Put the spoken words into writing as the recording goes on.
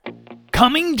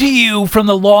Coming to you from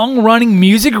the long-running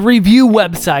music review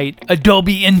website,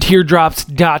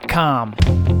 AdobeAndTeardrops.com.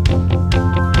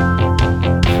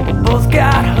 Both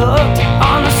got hooked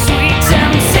on the sweet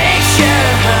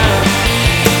temptation.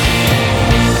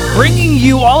 Bringing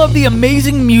you all of the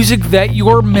amazing music that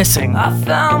you're missing. I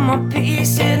found my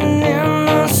peace hidden in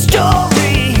the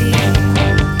story.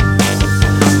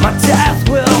 My death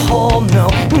will hold no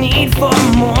need for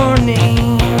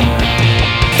mourning.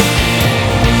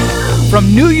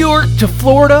 From New York to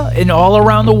Florida and all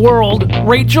around the world,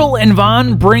 Rachel and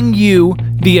Vaughn bring you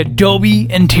the Adobe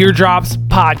and Teardrops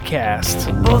podcast.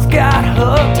 Both got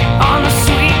hooked on the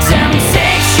sweet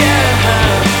temptation.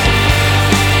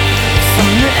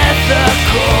 Some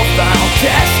mythical final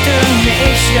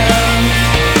destination.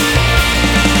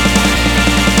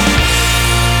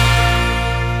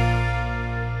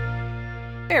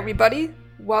 Hey everybody,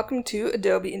 welcome to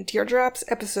Adobe and Teardrops,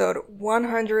 episode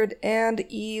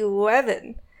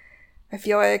 111. I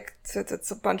feel like since it's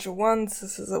a bunch of ones,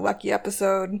 this is a lucky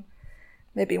episode.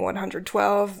 Maybe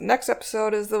 112. Next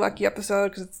episode is the lucky episode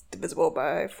because it's divisible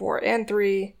by 4 and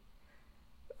 3.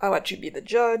 I'll let you be the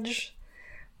judge.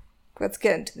 Let's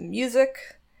get into the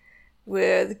music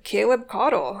with Caleb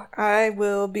Caudle. I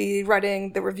will be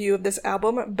writing the review of this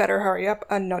album, Better Hurry Up,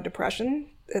 Unknown Depression.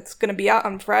 It's going to be out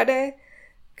on Friday.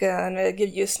 Gonna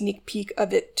give you a sneak peek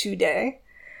of it today.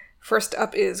 First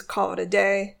up is Call It a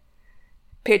Day.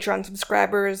 Patreon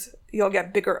subscribers, you'll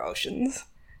get Bigger Oceans.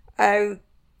 I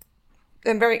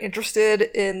am very interested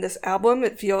in this album.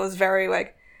 It feels very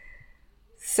like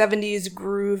 70s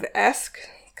groove-esque.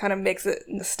 Kind of makes it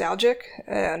nostalgic.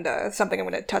 And something I'm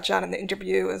going to touch on in the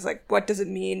interview is like, what does it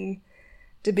mean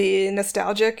to be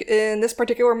nostalgic in this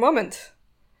particular moment?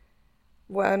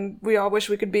 When we all wish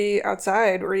we could be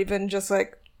outside or even just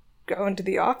like go into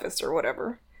the office or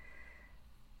whatever.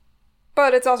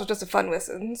 But it's also just a fun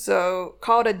listen. So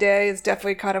Call It a Day is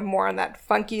definitely kind of more on that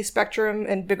funky spectrum,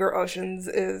 and Bigger Oceans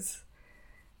is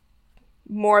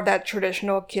more of that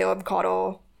traditional Caleb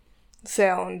Caudle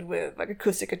sound with like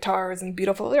acoustic guitars and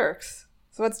beautiful lyrics.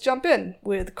 So let's jump in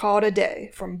with Call It a Day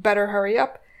from Better Hurry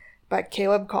Up by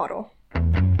Caleb Caudle.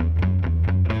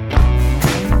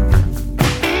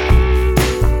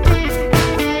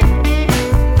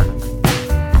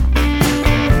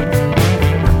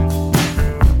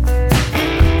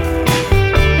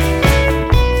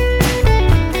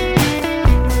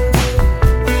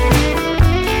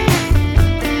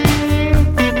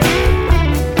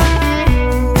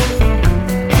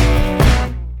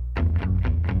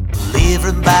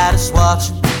 Everybody's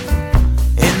watching,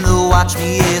 and they'll watch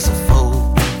me as a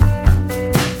fool.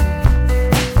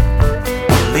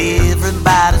 Well,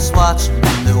 everybody's watching,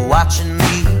 and they're watching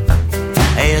me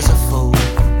as a fool.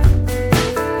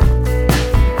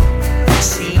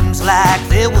 Seems like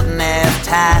they wouldn't have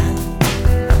time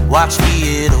to watch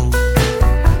me at all.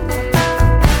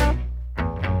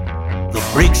 The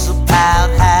bricks are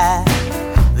piled high,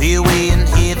 they're weighing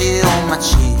heavy on my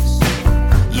chest.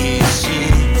 Yes,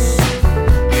 yes.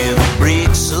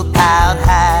 Bricks are piled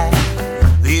high,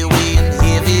 they're weighing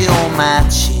heavy on my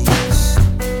chest.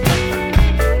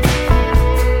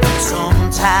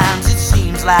 Sometimes it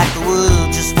seems like the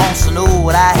world just wants to know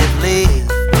what I have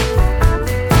left.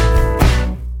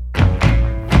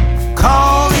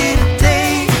 Call it a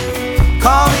day,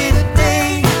 call it a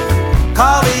day,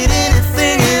 call it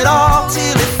anything at all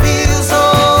till it feels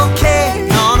okay.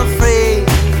 Unafraid,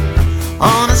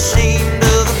 unashamed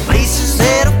of the places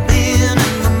that I've been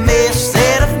and the mess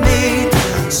that I've made.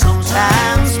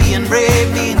 Sometimes being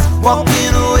brave means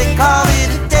walking away, call it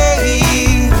a day.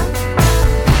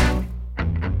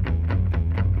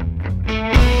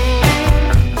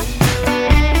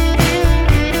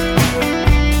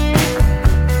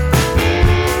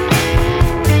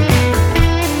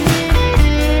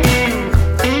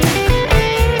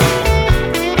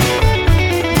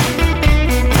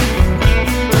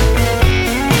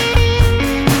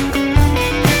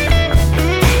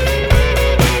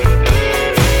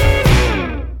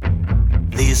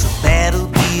 There's a battle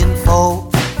being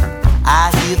fought,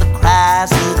 I hear the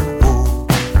cries of the war.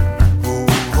 Oh,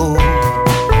 oh.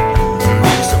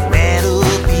 There's a battle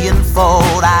being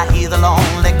fought, I hear the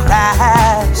lonely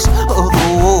cries of the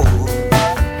war.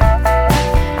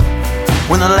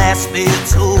 When the last bell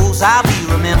tolls, I'll be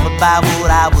remembered by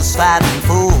what I was fighting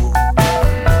for.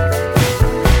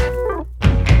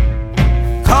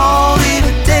 Call it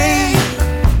a day,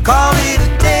 call it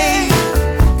a day,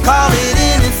 call it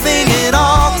anything at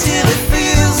all till it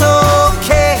feels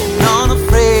okay.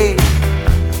 Unafraid,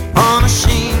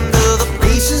 unashamed of the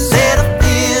places that I've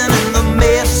been and the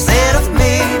mess that I've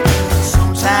made.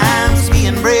 Sometimes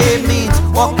being brave means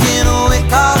walking away,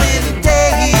 call it a day.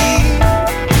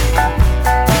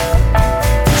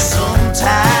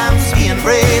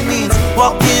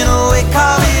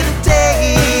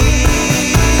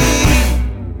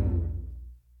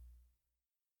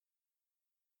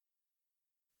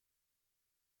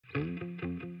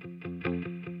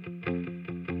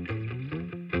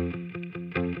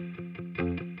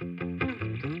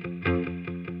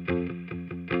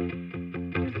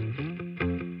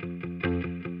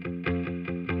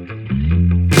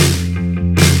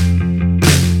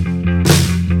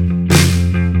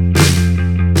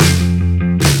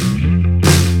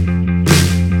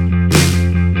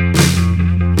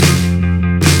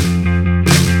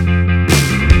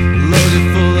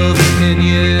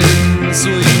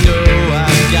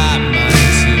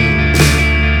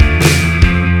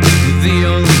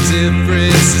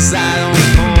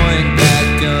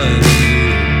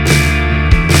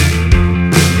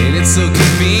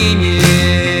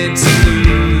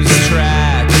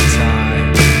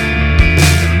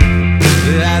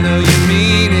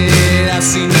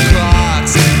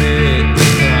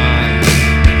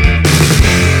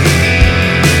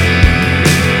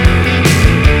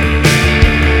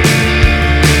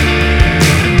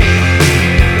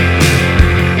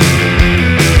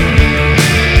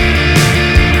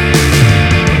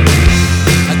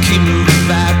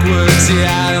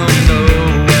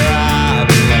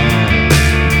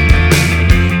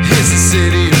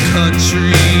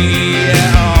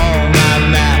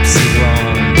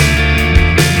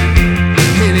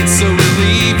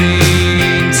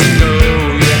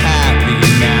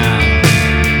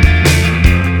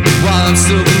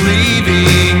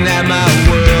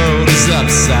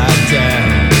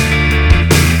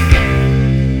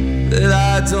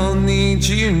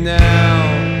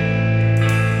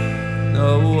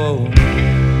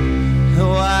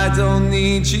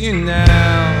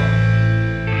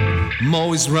 I'm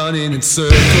always running in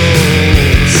circles,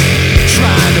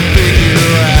 trying to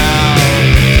figure out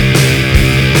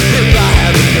if I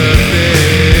have a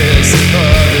purpose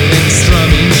other than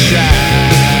strumming shout.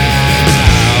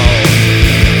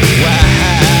 Wow.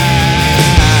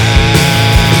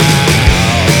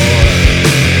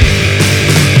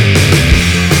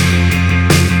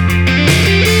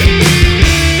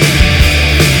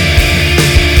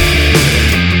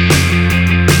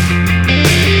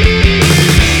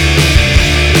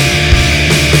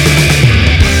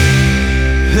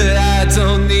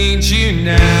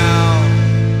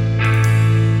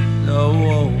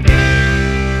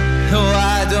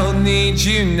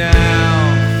 You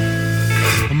now,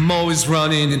 I'm always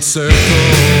running in circles,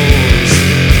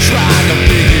 trying to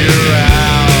figure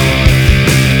out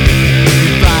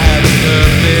if I have a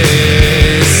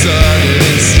purpose other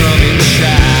than strumming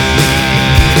shout.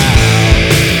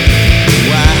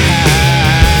 Wow,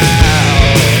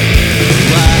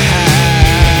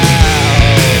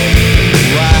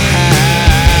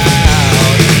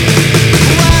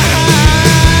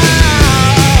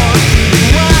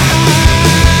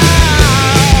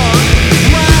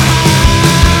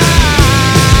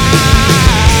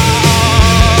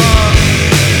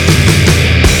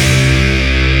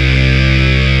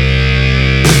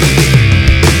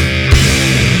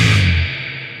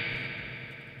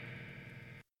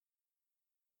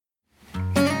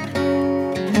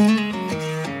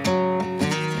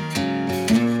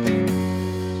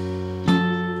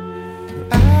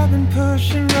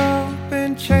 pushing rope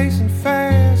and chasing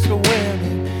fast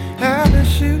women. I've been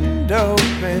shooting dope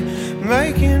and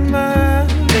making my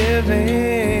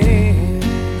living.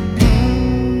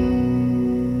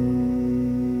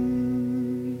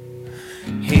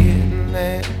 Hitting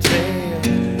that tail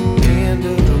end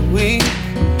of the week,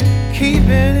 keeping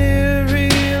it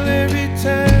real every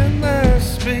time I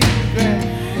speak.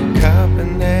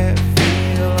 Copping that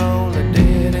feel on a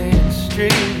dead end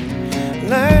street,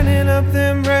 lining up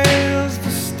them rails to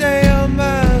stay on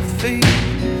my feet.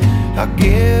 I'll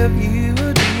give you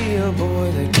a deal,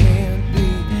 boy, that can't be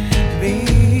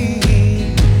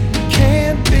beat.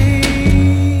 Can't be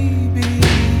beat.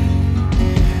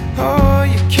 Oh,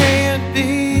 you can't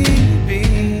be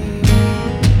beat.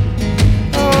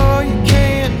 Oh, you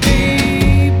can't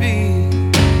be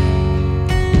beat.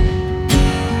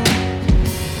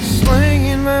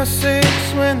 Slinging my six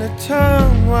when the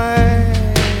tongue wags,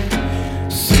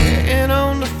 sitting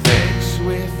on the fence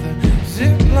with a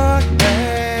Ziploc bags.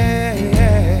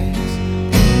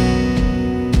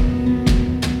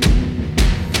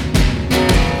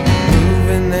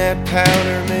 Moving that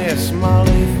powder mess,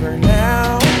 Molly, for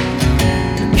now.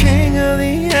 The king of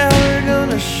the hour,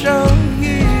 gonna show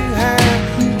you how.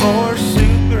 More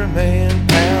Superman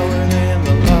power than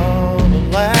the law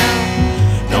allow.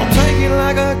 Don't take it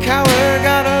like a coward,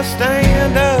 gotta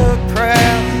stand up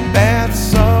proud. Bath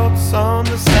salts on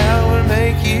the sour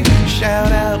make you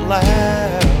shout out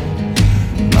loud.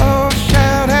 Oh,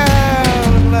 shout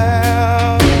out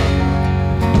loud.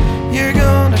 You're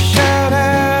gonna shout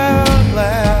out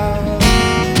loud.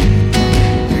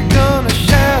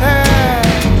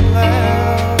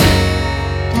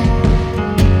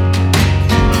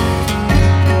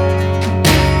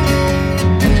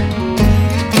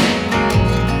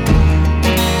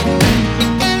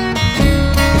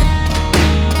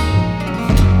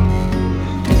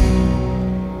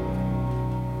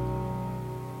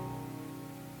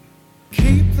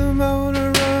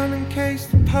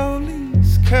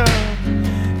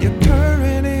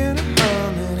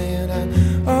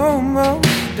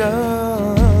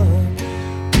 done.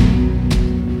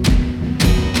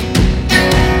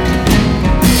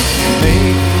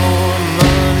 Make more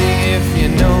money if you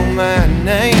know my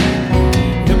name.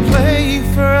 They'll play you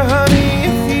for honey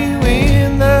if you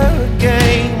win the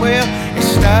game. Well, it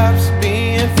stops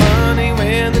being funny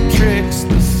when the trick's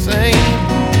the same.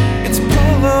 It's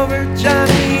pull over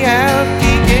Johnny out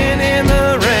geeking in the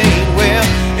rain. Well,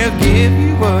 they'll give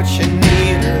you what you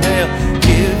need or they'll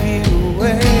give you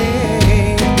away.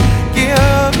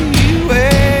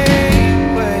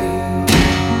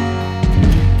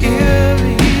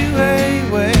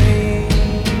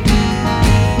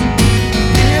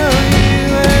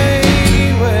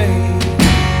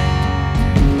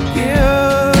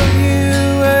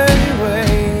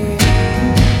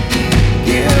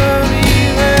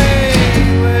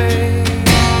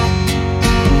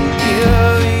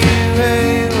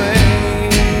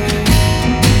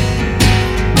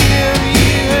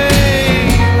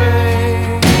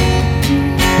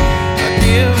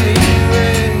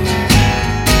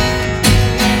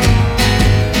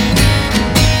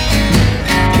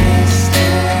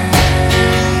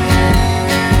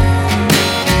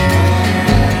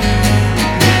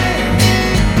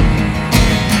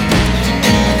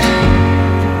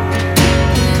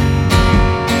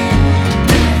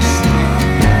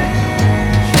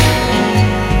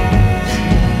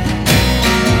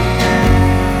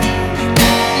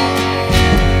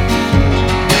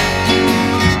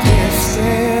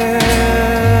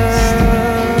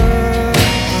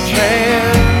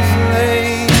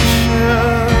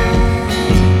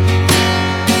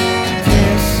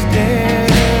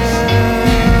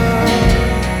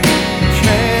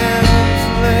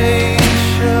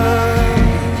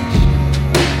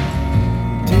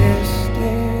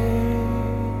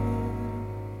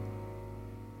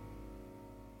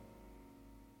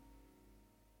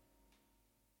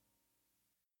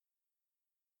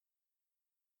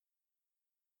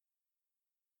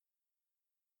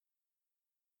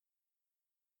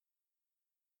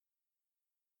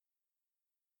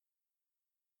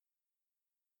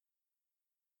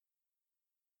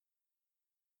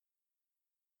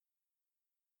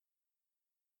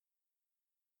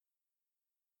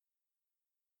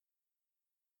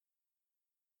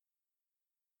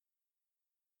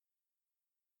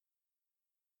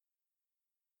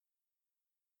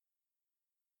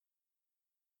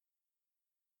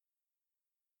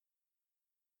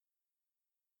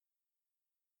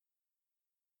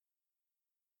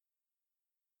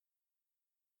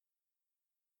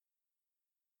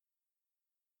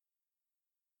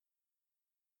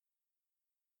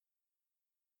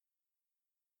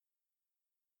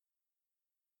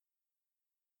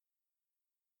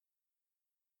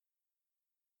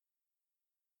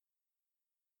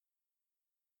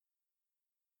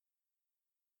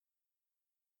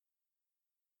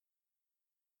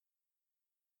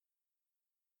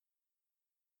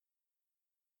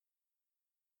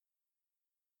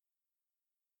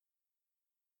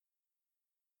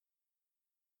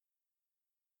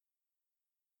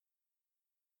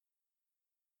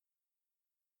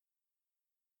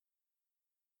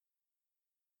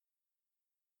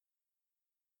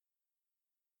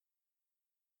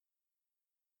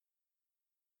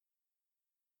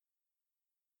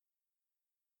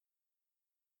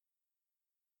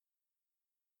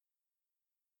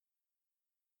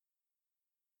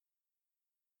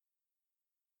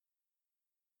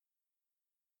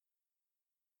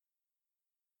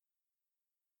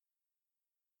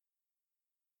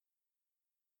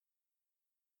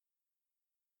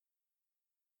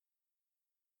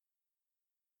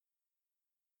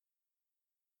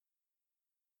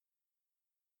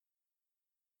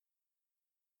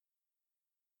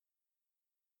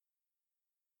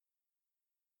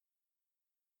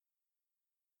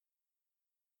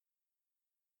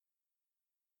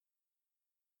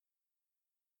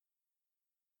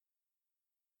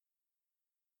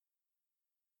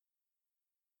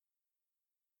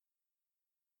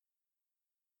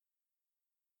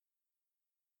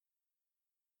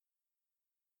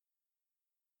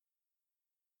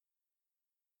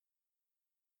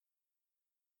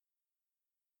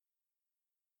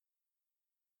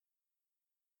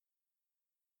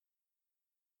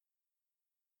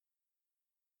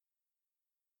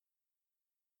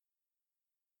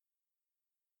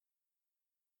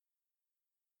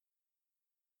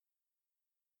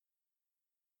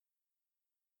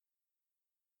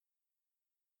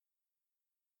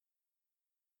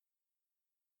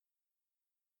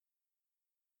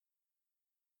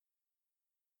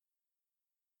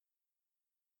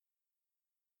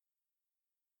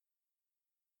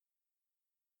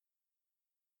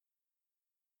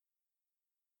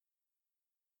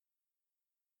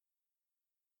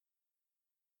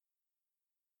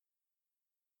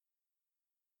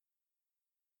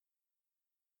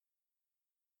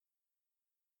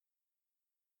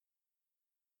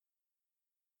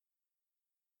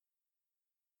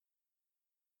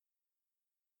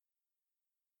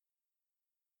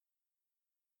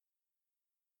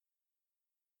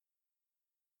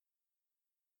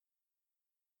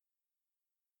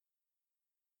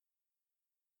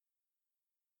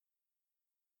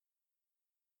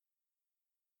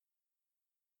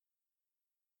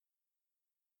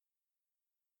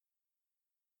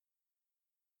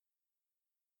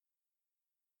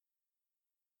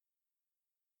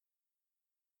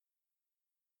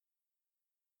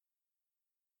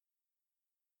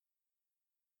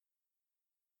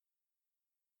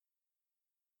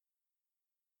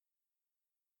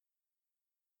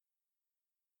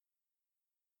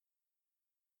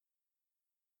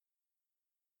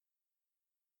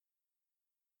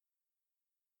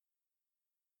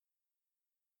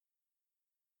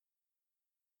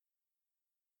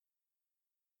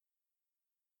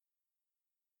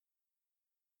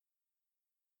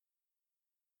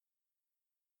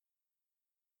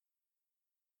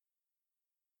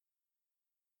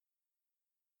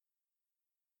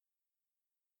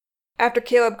 After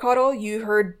Caleb Caudle, you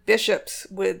heard Bishops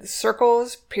with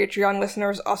Circles. Patreon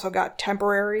listeners also got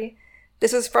Temporary.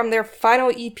 This is from their final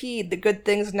EP, The Good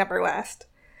Things Never Last.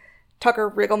 Tucker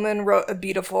Riggleman wrote a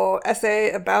beautiful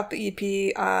essay about the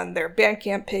EP on their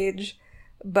Bandcamp page,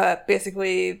 but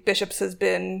basically Bishops has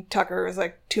been Tucker's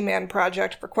two-man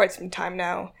project for quite some time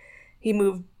now. He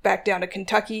moved back down to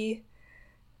Kentucky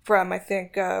from, I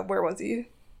think, where was he?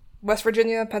 West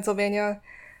Virginia, Pennsylvania.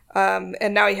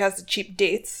 And now he has the Cheap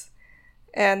Dates.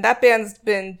 And that band's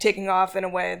been taking off in a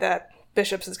way that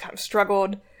Bishops has kind of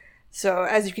struggled. So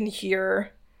as you can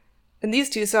hear in these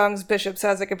two songs, Bishops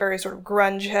has a very sort of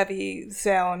grunge-heavy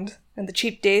sound. And the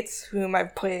Cheap Dates, whom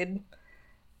I've played a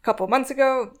couple months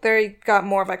ago, they got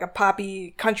more of a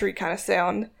poppy country kind of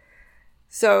sound.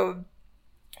 So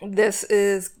this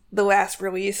is the last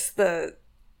release. The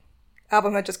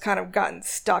album had just kind of gotten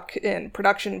stuck in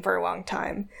production for a long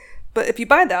time. But if you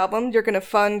buy the album, you're going to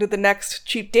fund the next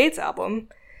Cheap Dates album.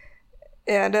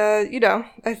 And,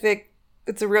 I think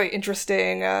it's a really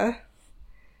interesting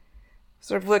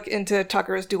sort of look into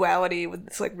Tucker's duality with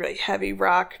this really heavy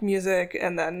rock music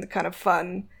and then kind of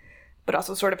fun, but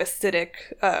also sort of acidic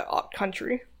alt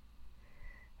country.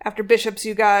 After Bishops,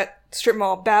 you got Strip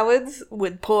Mall Ballads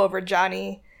with Pull Over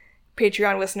Johnny.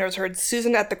 Patreon listeners heard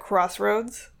Susan at the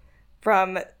Crossroads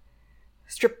from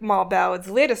Strip Mall Ballads'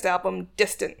 latest album,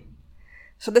 Distant.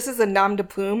 So this is a nom de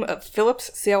plume of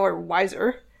Phillips Sailor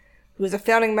Weiser, who is a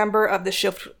founding member of the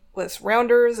Shiftless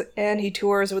Rounders, and he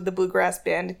tours with the bluegrass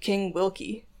band King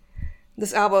Wilkie.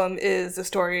 This album is the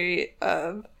story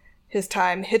of his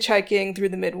time hitchhiking through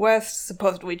the Midwest,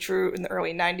 supposedly true in the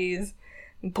early 90s,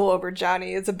 and Pull Over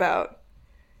Johnny is about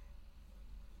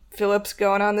Phillips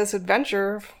going on this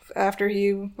adventure after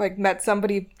he met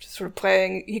somebody sort of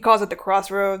playing, he calls it the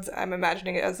Crossroads. I'm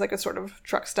imagining it as a sort of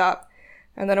truck stop,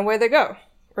 and then away they go.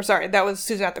 Or sorry, that was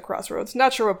Susan at the Crossroads.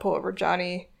 Not sure what Pull Over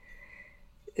Johnny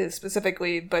is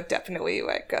specifically, but definitely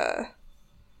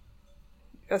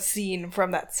a scene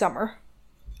from that summer.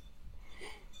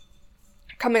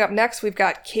 Coming up next, we've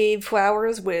got Cave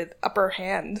Flowers with Upper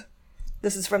Hand.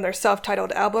 This is from their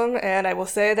self-titled album, and I will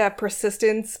say that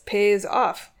persistence pays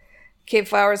off. Cave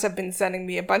Flowers have been sending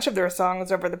me a bunch of their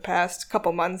songs over the past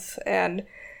couple months, and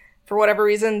for whatever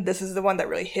reason, this is the one that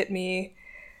really hit me.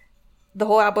 The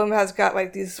whole album has got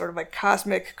these sort of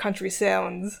cosmic country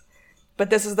sounds, but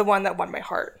this is the one that won my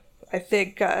heart. I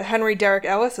think Henry Derek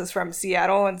Ellis is from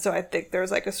Seattle, and so I think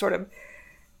there's a sort of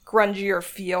grungier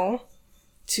feel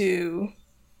to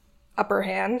Upper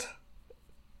Hand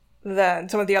than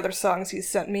some of the other songs he's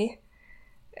sent me.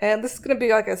 And this is going to be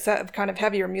a set of kind of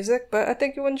heavier music, but I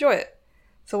think you'll enjoy it.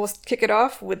 So we'll kick it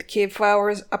off with Cave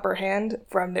Flowers' Upper Hand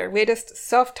from their latest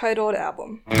self-titled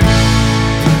album.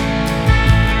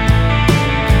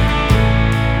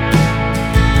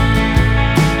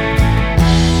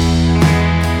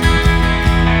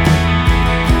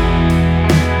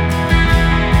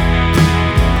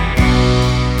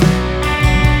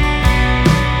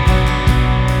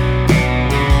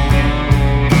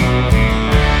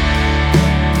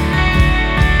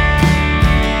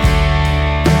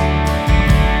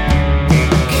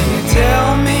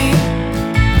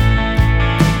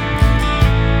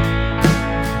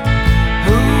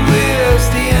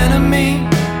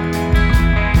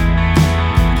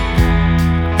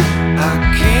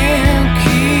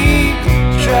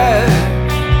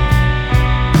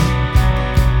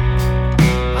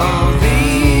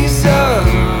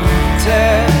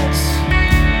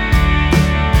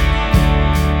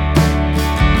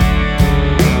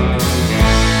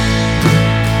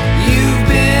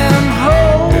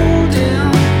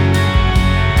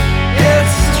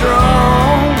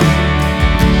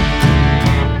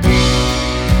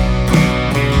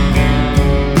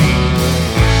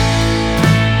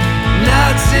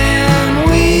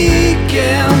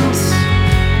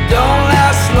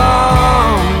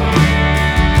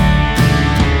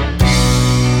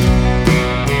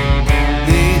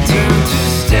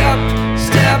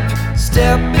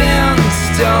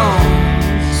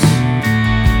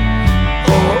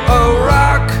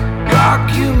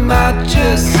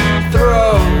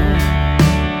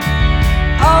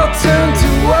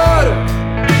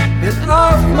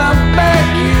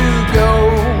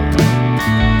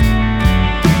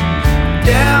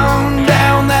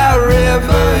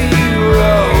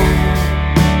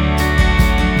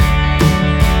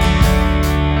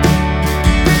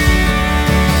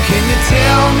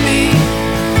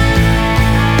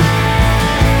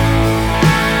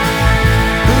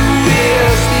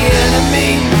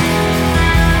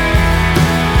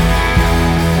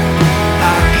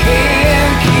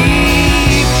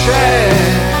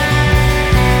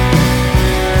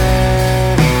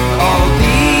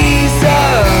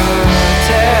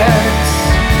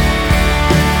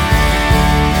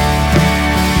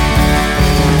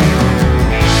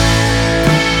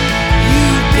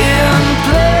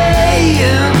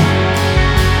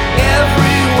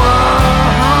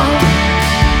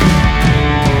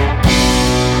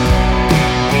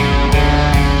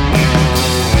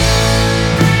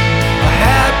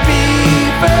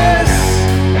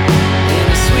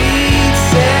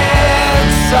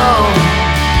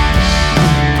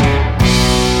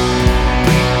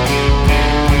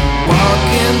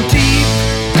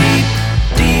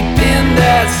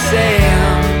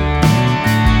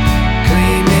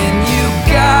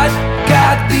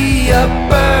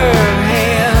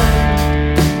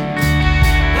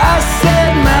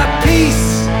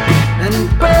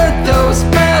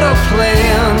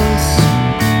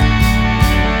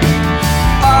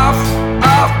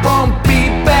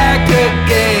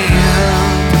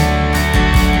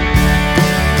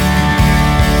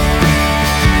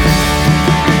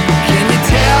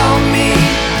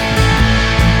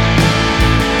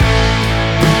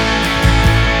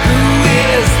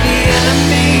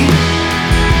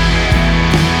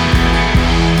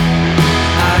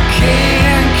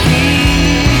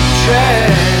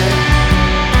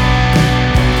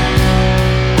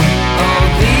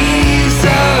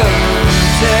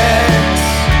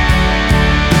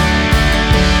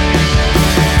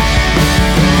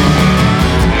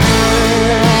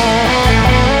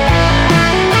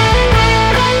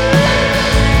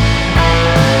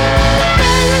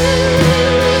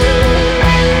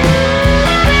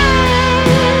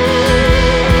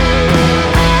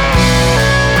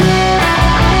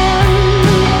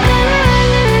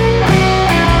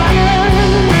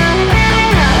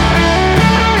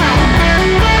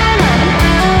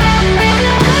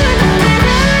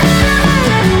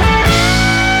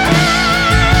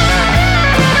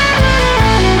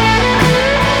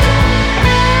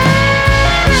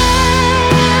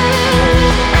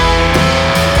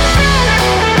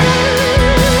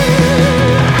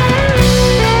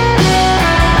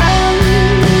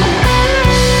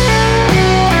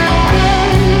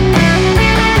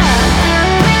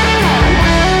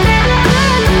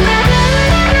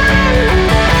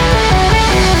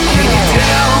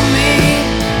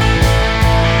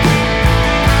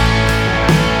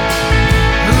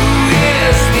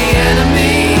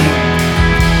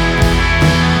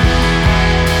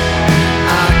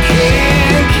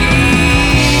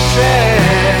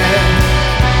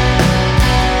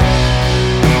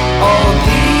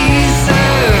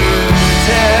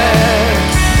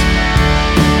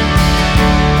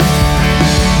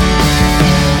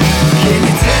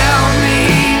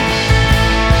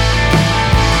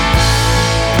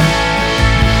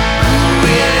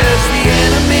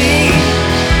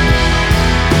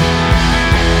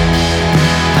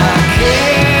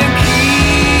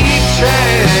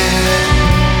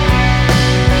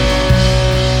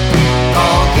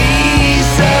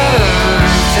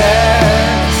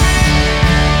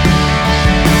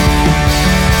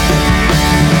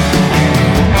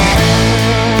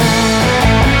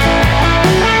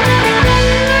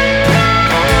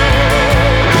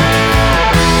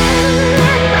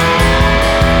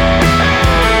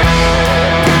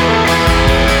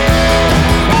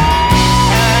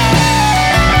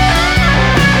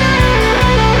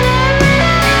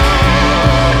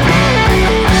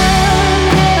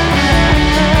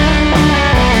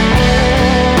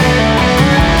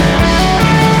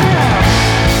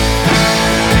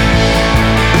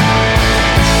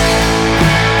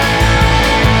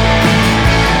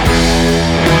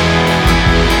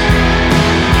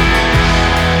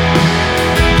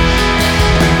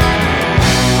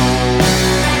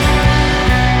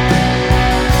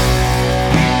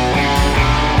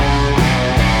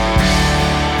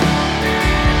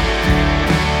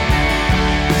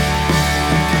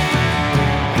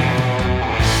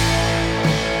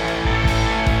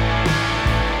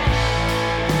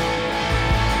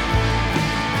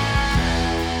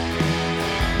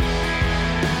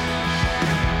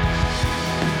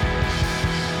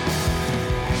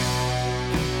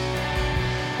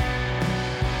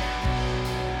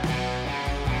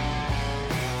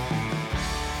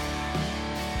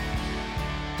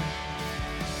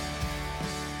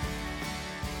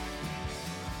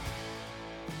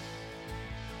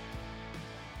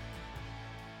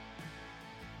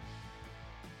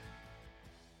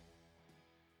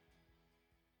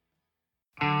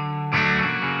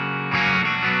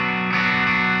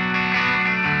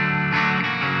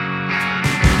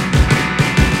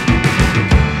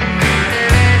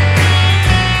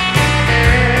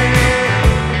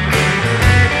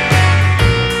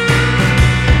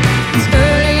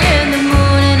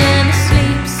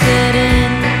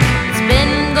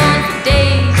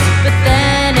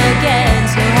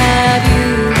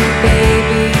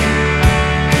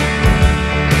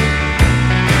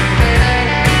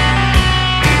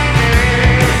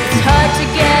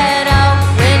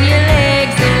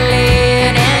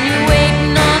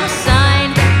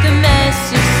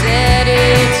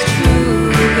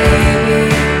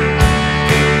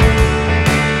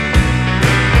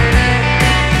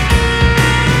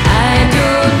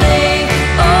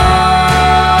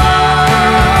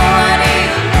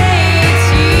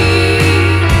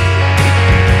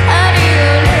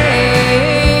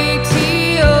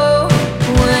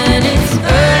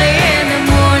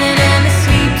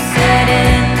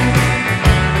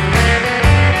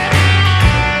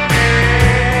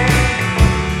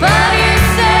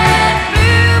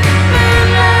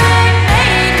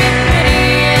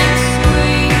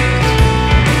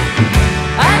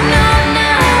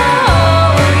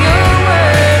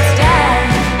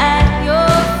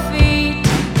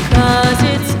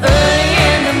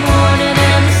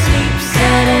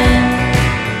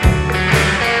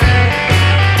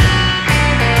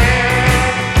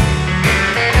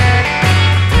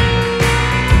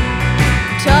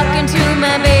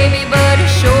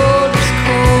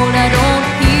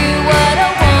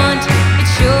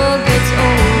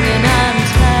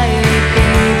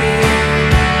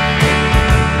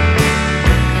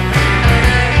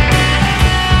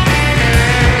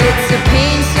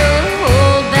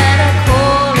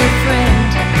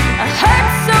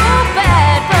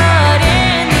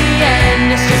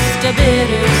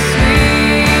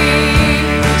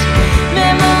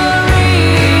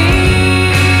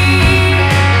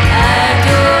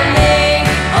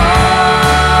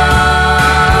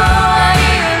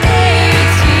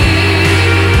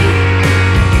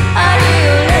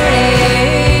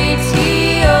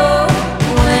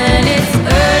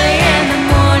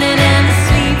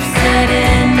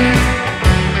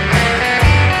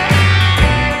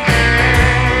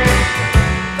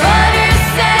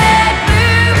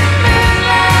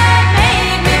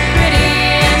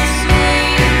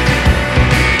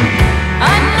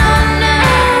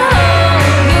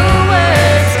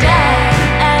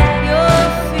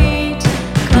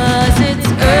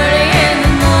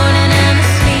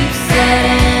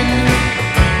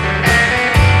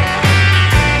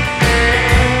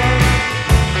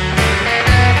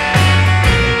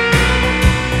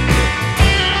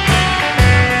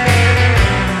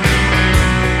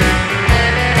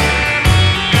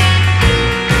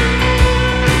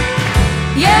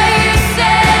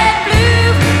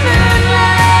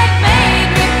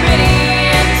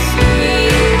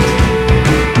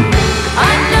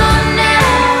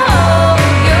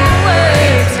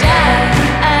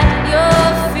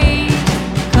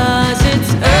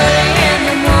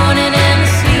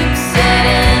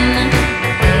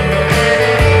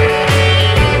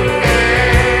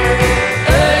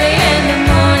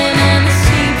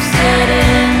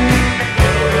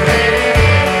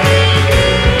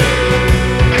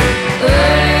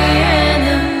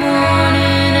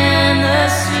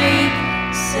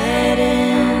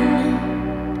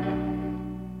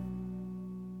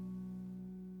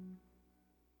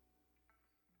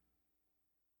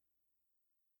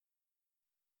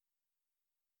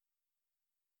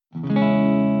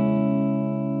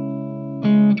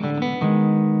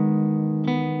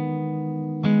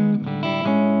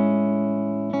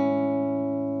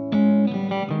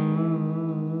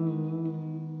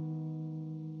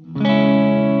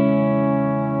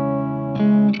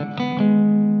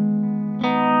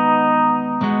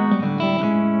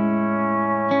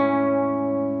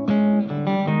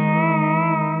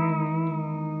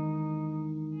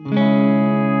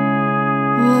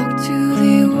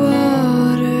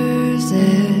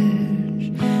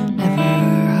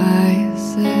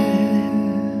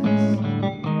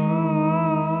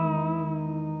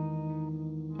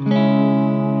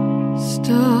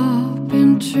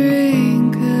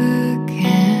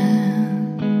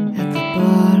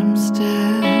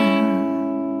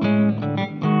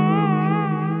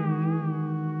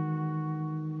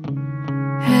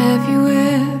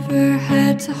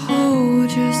 to hold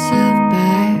yourself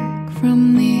back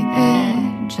from the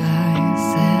edge, I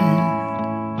said.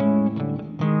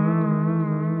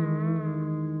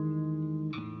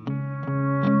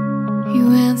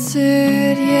 You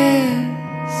answered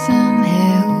yes and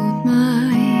held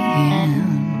my hand.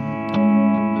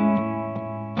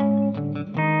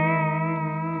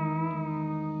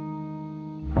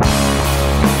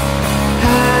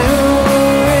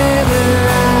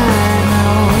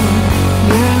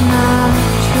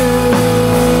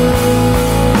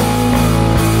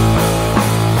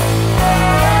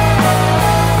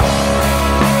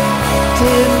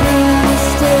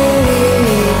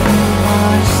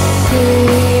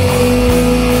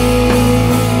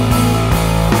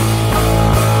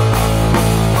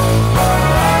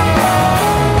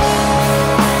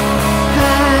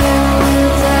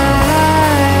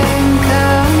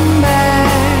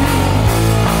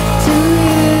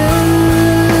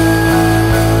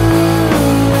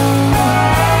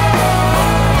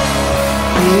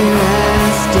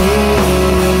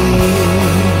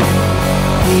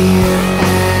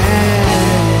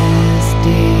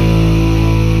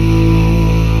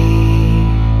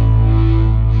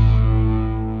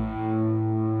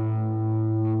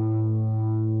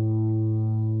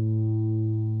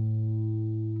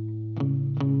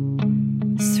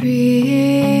 It's 3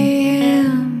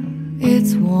 a.m.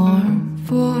 It's warm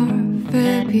for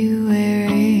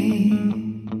February.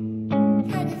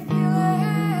 Can you feel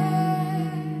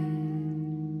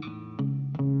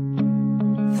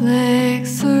it?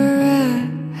 Flags are at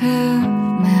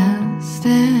half-mast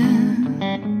and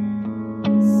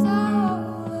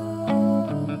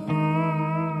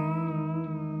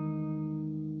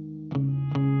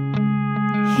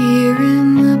here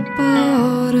in the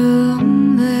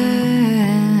bottom lands,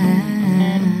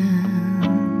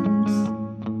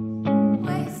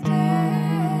 wasted,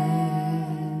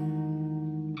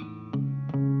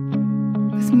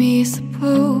 with me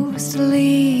supposed to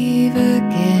leave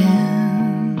again.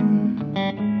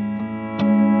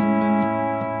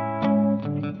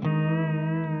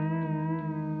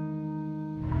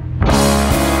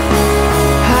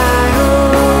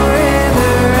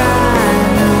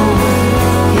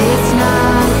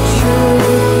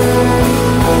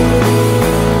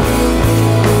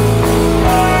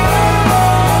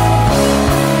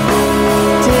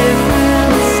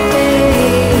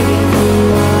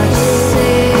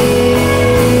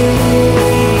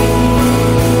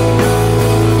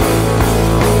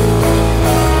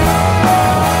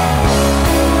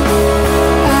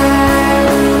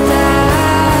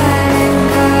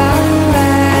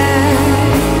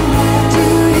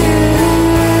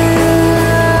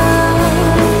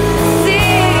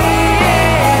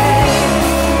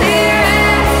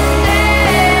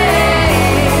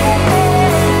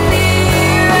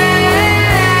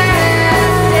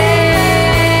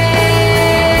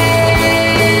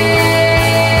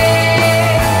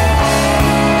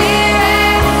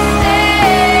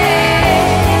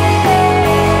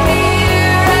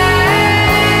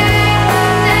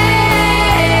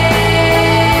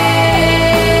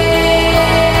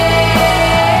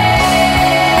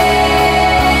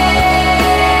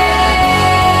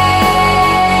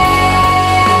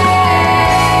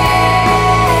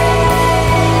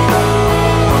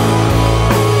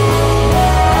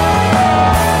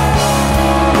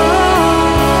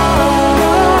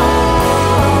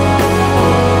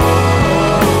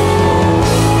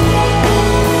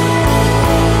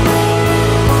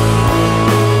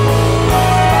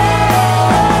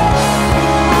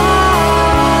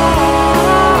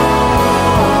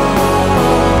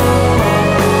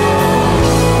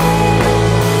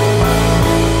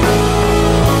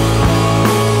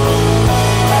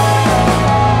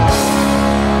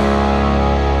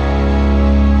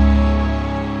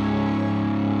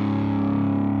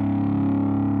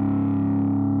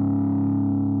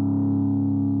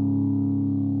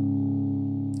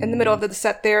 In the middle of the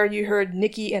set there, you heard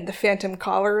Nikki and the Phantom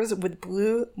Callers with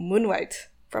Blue Moonlight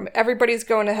from Everybody's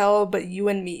Going to Hell But You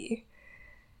and Me.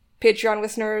 Patreon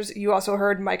listeners, you also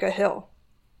heard Micah Hill.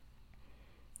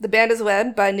 The band is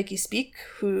led by Nikki Speak,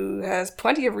 who has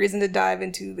plenty of reason to dive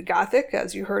into the gothic,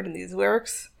 as you heard in these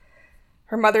lyrics.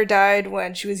 Her mother died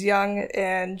when she was young,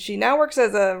 and she now works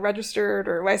as a registered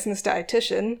or licensed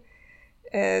dietitian,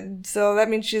 and so that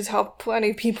means she's helped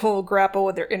plenty of people grapple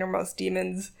with their innermost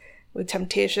demons, with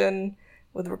temptation,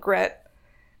 with regret.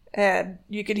 And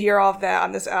you could hear all of that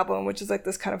on this album, which is like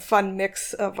this kind of fun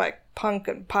mix of like punk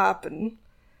and pop and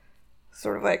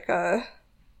sort of like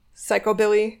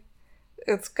psychobilly.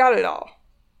 It's got it all.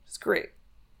 It's great.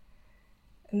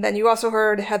 And then you also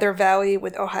heard Heather Valley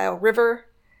with Ohio River.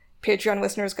 Patreon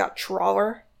listeners got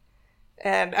Trawler.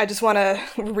 And I just want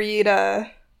to read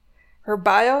her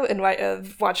bio in light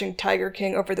of watching Tiger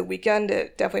King over the weekend.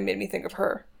 It definitely made me think of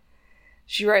her.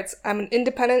 She writes, I'm an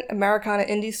independent Americana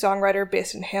indie songwriter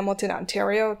based in Hamilton,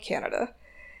 Ontario, Canada.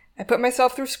 I put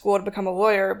myself through school to become a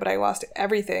lawyer, but I lost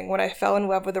everything when I fell in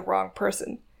love with the wrong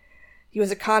person. He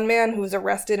was a con man who was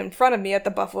arrested in front of me at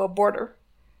the Buffalo border.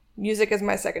 Music is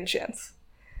my second chance.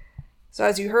 So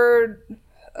as you heard,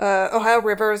 Ohio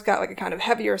River's got like a kind of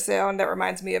heavier sound that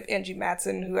reminds me of Angie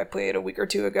Matson, who I played a week or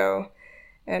two ago.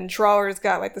 And Trawler's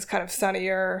got like this kind of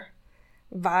sunnier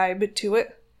vibe to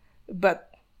it. But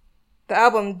the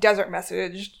album Desert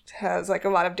Message has like a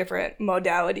lot of different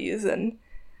modalities, and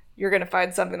you're going to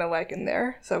find something to like in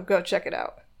there. So go check it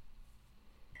out.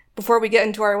 Before we get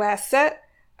into our last set,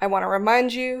 I want to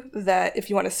remind you that if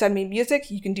you want to send me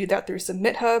music, you can do that through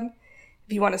Submit Hub.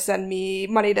 If you want to send me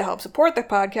money to help support the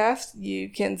podcast, you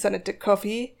can send it to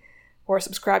Ko-fi or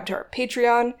subscribe to our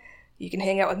Patreon. You can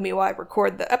hang out with me while I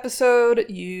record the episode.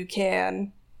 You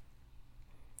can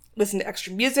listen to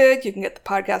extra music. You can get the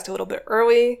podcast a little bit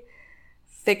early.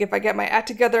 I think if I get my act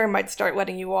together, I might start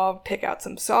letting you all pick out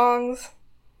some songs.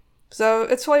 So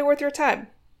it's totally worth your time.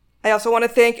 I also want to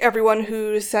thank everyone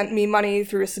who sent me money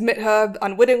through Submit Hub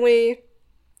unwittingly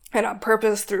and on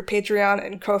purpose through Patreon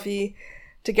and Ko-fi.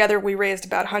 Together we raised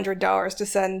about $100 to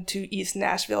send to East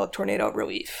Nashville tornado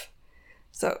relief.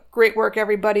 So great work,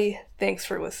 everybody. Thanks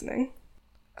for listening.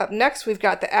 Up next, we've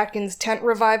got the Atkins Tent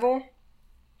Revival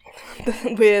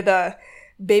with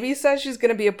Baby Says She's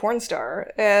Gonna Be a Porn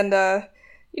Star. And,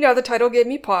 the title gave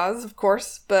me pause, of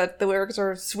course, but the lyrics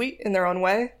are sweet in their own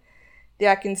way. The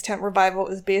Atkins Tent Revival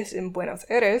is based in Buenos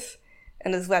Aires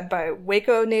and is led by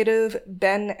Waco native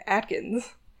Ben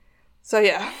Atkins. So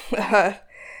yeah,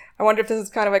 I wonder if this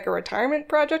is kind of like a retirement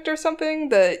project or something.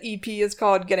 The EP is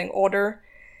called Getting Older,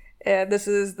 and this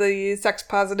is the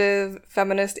sex-positive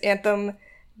feminist anthem,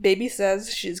 Baby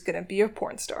Says She's Gonna Be a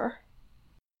Porn Star.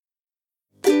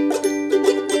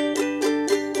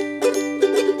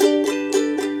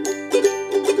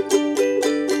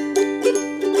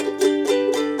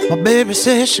 My baby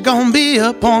says she gonna be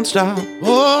a porn star.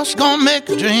 Oh, she gonna make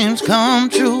her dreams come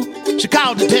true. She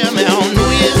called to tell me on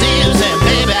New Year's Eve, saying,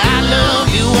 baby, I love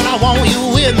you and I want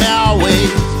you with me always.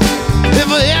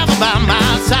 If I ever by my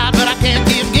side, but I can't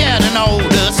keep getting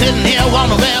older. Sitting here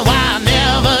wondering why I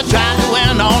never tried to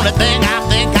win the only thing I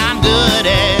think I'm good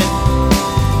at.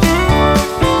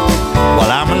 While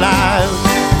I'm alive.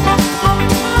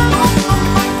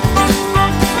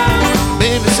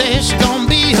 Baby says she gonna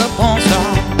be a porn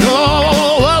star.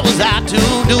 What was I to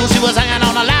do? She was hanging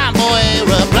on the line for a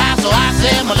reply, so I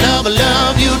said, my love, I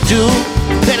love you too.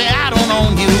 Baby, I don't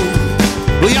own you.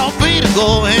 Well, you're free to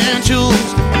go and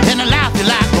choose. And the life you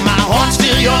like, but my heart's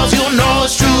still yours, you'll know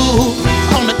it's true.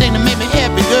 Only thing that made me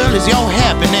happy, girl, is your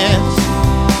happiness.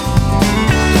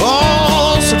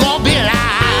 Oh, so gonna be alive.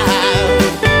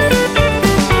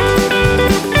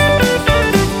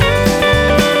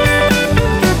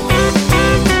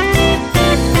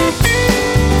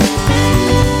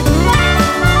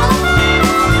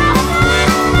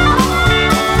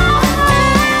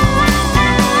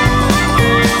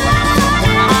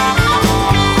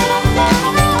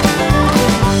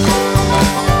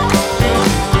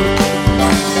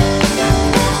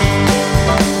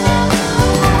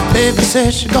 Baby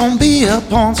says she gon' be a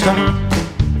porn star.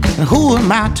 And who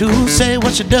am I to say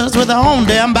what she does with her own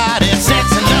damn body?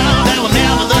 Sex and love, they were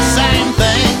never the same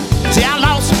thing. See, I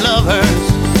lost some lovers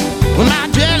when my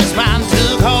jealous mind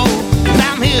took hold. And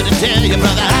I'm here to tell you,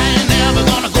 brother, I ain't never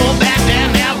gonna go back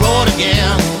down that road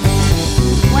again.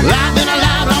 Well, I've been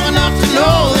alive long enough to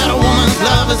know that a woman's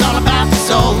love is all about the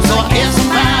soul. So I guess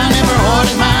I'm fine if her heart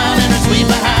is mine and her sweet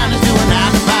behind is doing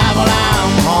 9 to 5 while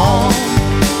I'm home.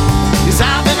 Yes,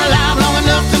 I've been alive long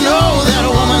enough to know that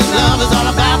a woman's love is all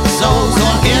about the soul. So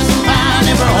I guess I'm fine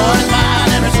if her heart is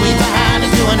mine and her sweet behind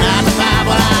is doing 9 to 5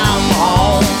 while I'm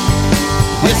home.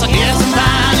 Yes, I guess I'm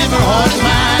fine if her heart is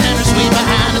mine and her sweet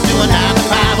behind is doing 9 to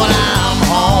 5 while I'm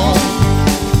home.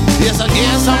 Yes, I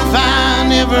guess I'm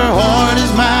fine if her heart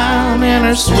is mine and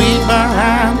her sweet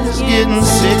behind is getting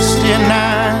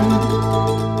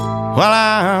 69 while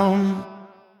I'm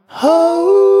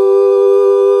home.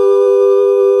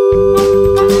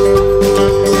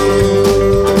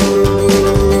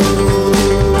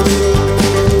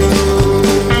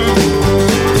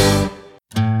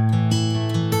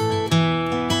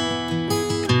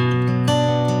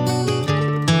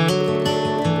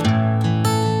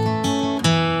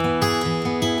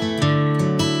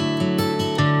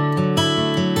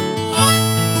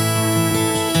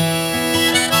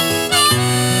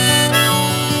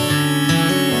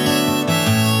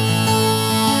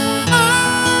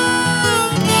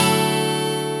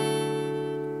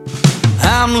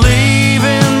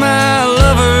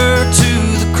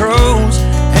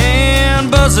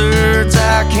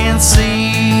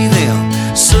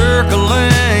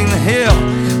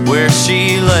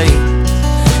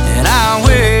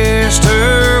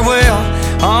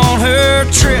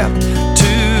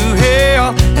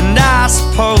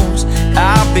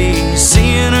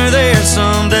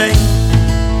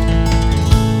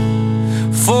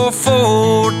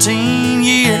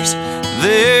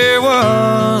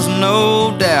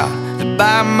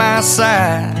 my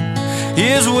side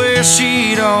is where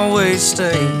she'd always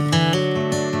stay.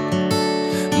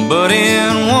 But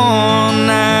in one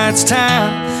night's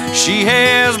time, she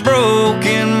has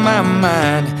broken my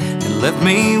mind and left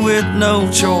me with no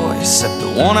choice except the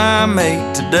one I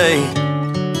make today.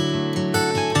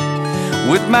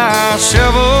 With my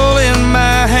shovel in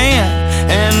my hand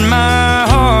and my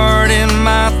heart in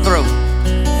my throat,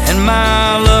 and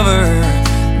my lover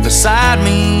beside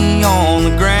me on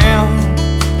the ground,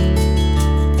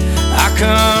 I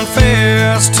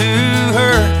confess to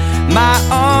her my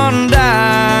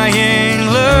undying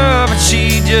love, and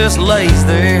she just lays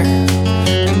there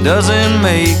and doesn't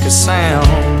make a sound.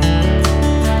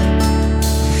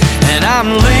 And I'm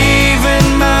leaving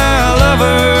my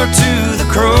lover to the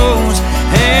crows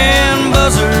and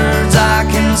buzzards. I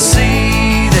can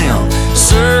see them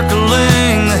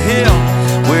circling the hill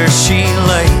where she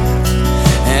lay,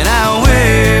 and I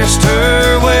wished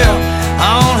her well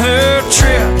on her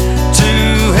trip to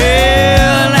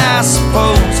hell. And I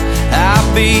suppose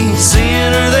I'll be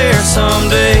seeing her there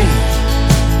someday.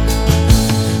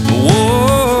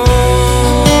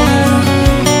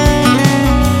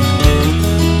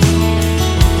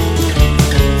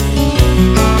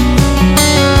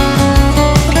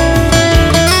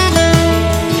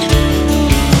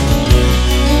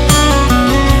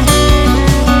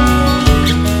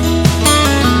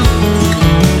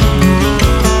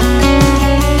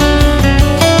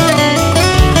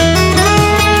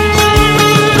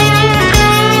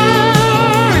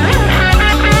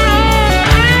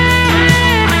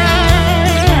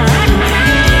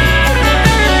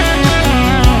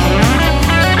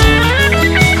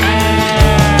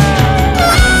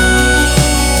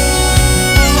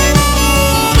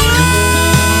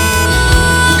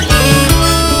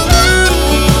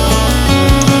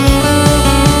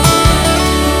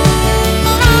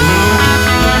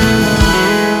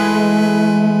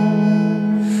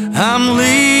 I'm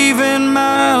leaving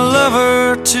my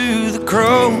lover to the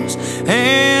crows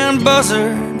and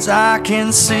buzzards. I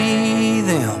can see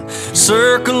them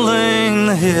circling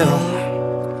the hill.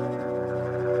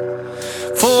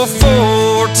 For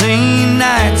 14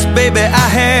 nights, baby, I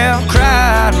have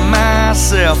cried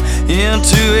myself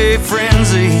into a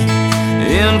frenzy,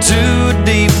 into a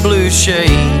deep blue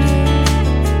shade,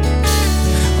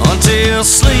 until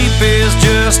sleep is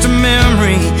just a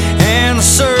memory and the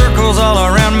circles all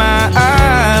around my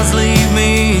eyes leave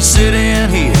me sitting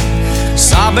here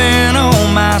sobbing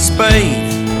on my spade.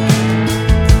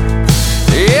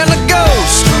 And the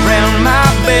ghosts around my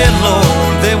bed,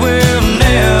 Lord, they will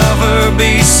never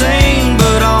be seen,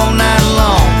 but all night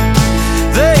long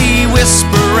they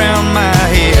whisper around my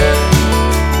head,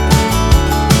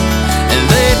 and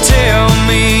they tell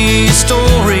me a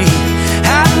story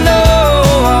I know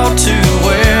all too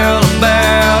well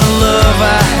about a love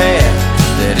I had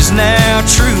that is now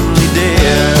truly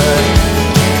dead.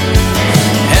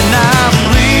 And I'm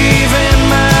leaving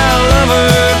my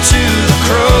lover to the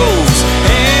crows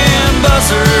and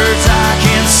buzzards. I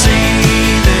can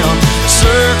see them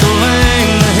circling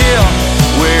the hill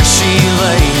where she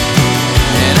lay,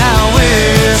 and I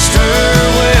wished her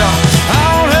well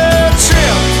on her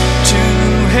trip to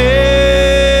hell.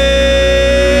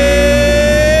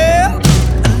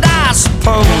 And I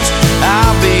suppose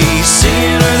I'll be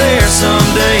seeing her there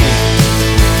someday.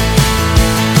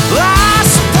 I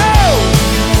suppose.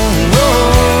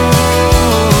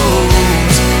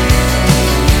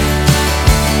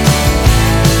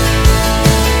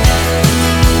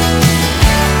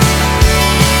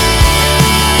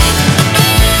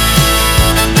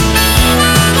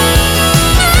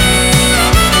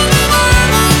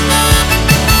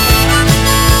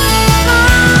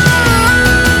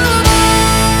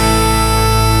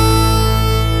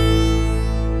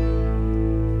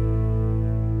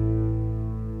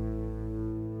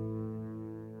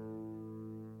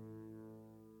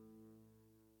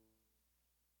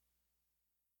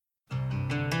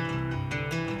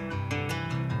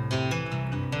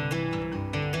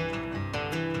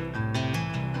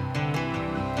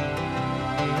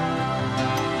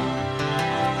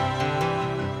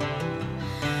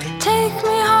 Take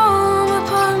me home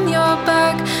upon your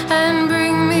back and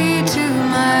bring me to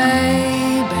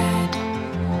my bed.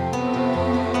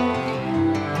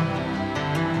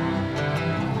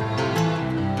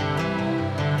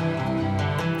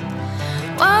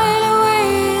 While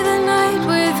away the night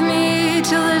with me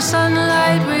till the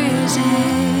sunlight raises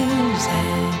his head.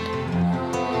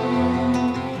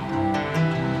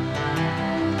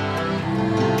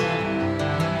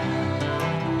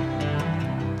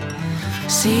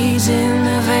 Seas in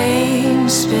the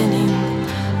veins spinning,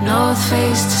 north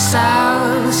face to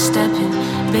south stepping,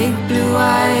 Big blue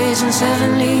eyes and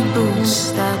 7-league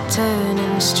boots that turn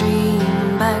and stream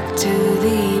back to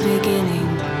the beginning.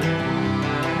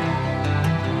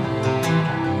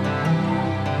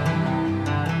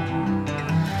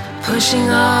 Pushing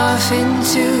off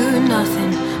into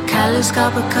nothing. Callous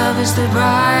copper covers the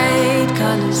bright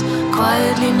colors.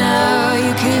 Quietly now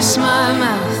you kiss my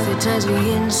mouth. It turns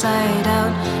me inside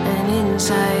out and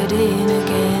inside in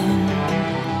again.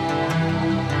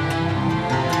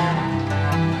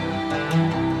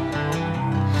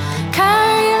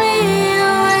 Carry me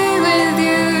away with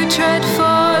you, tread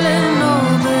fallen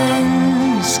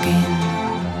open skin.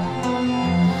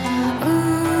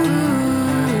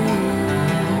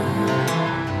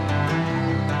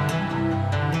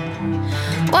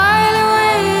 While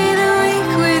away the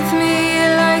week with me,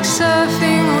 like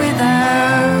surfing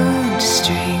without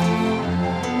string.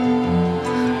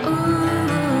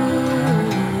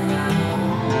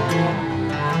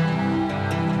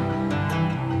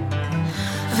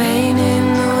 Vein in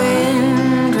the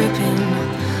wind, ripping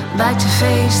back to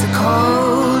face the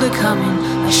cold coming.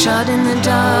 A shot in the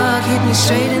dark hit me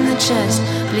straight in the chest,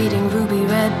 bleeding ruby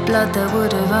red blood that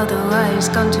would have otherwise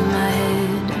gone to my head.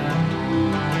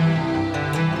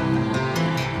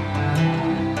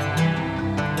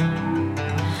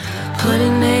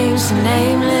 Putting names to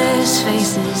nameless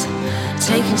faces,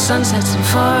 taking sunsets in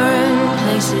foreign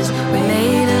places. We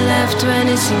made a left when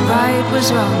it seemed right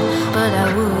was wrong, but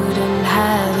I wouldn't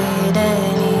have it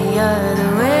any other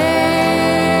way.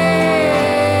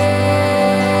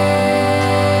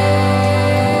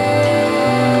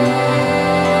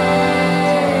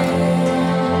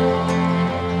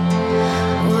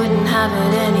 Wouldn't have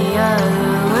it any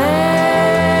other way.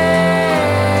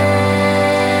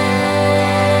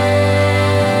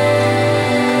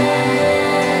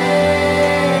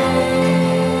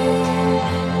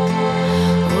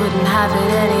 Have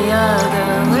it any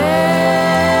other way.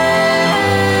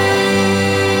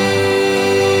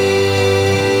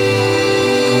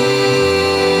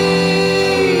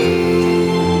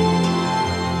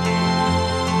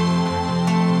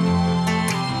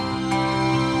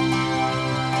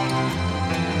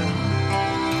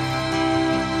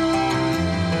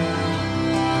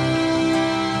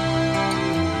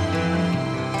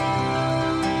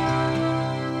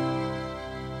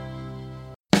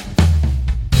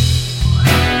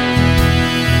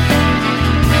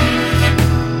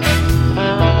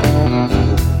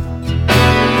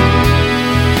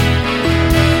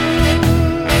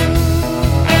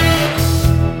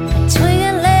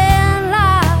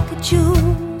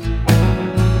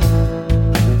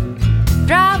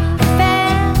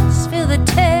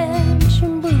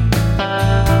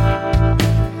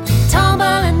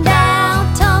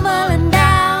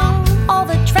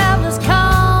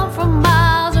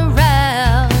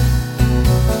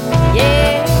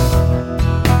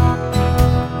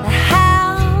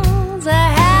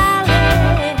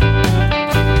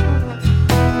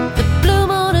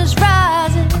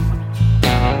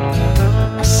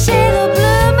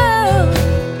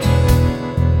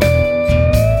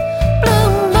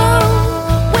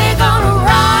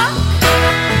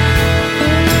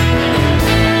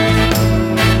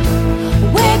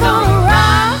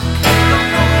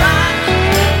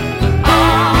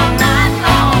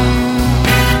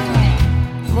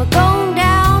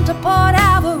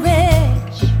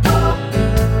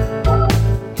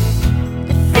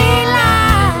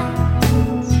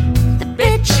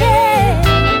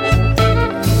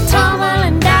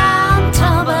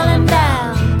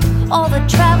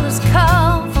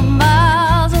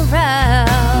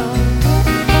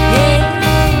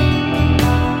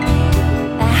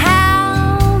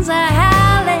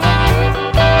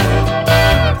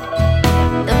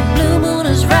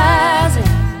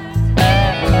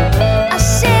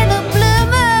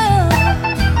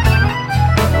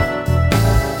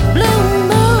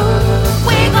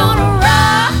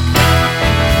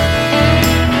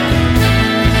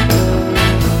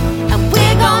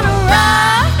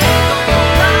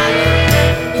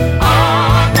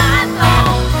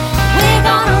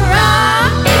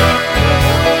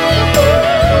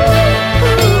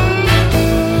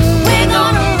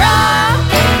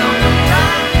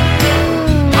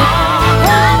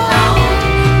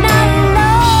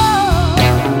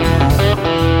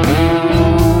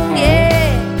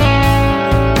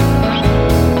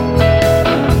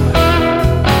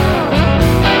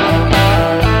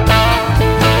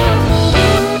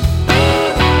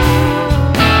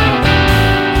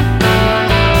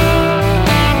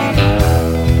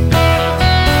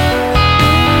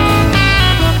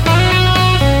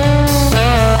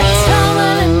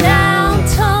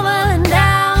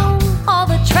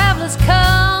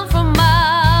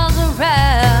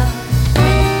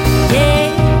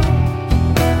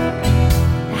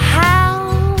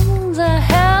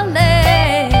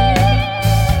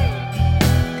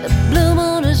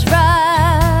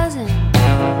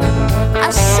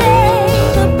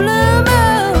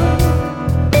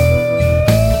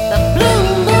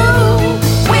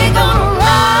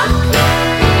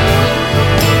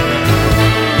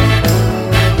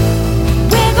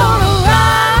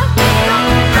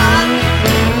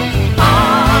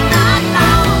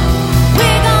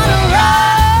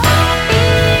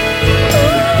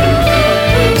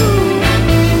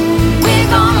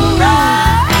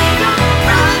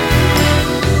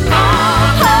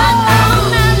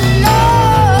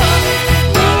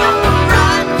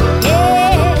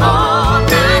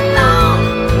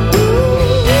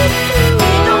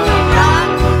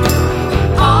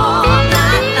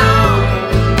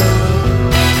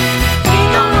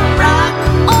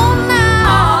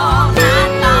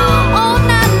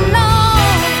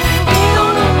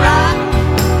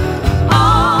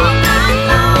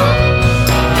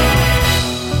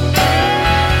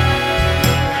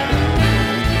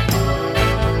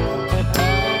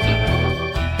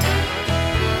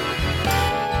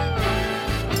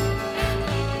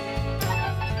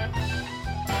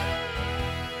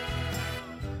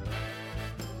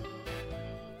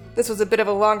 This was a bit of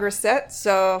a longer set,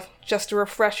 so just to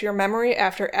refresh your memory,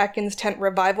 after Atkins' Tent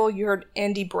Revival, you heard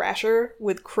Andy Brasher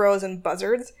with Crows and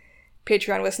Buzzards.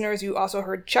 Patreon listeners, you also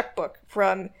heard Checkbook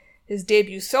from his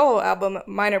debut solo album,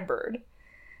 Minor Bird.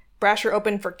 Brasher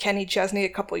opened for Kenny Chesney a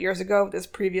couple years ago with his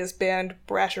previous band,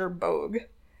 Brasher Bogue.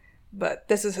 But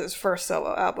this is his first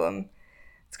solo album.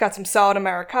 It's got some solid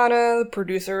Americana. The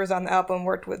producers on the album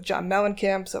worked with John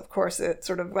Mellencamp, so of course it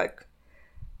sort of like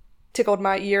tickled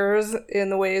my ears in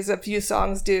the ways a few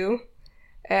songs do.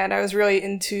 And I was really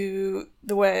into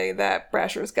the way that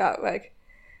Brasher's got like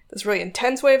this really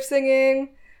intense way of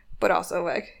singing, but also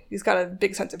like he's got a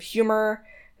big sense of humor.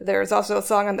 There's also a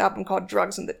song on the album called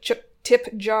Drugs in the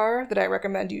Tip Jar that I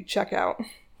recommend you check out.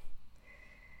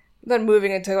 Then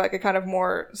moving into like a kind of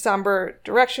more somber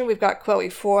direction, we've got Chloe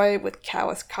Foy with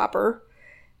Callous Copper.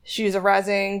 She's a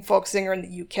rising folk singer in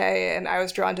the UK, and I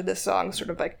was drawn to this song sort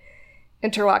of like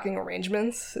interlocking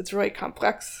arrangements. It's really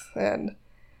complex, and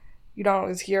you don't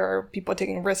always hear people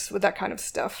taking risks with that kind of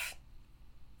stuff.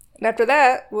 And after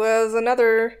that was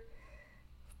another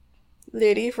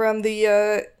lady from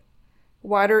the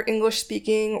wider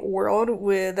English-speaking world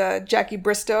with Jackie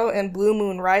Bristow and Blue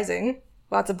Moon Rising.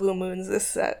 Lots of Blue Moons this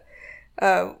set.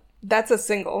 That's a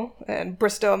single, and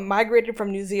Bristow migrated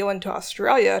from New Zealand to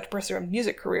Australia to pursue a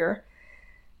music career.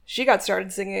 She got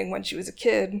started singing when she was a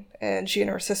kid, and she and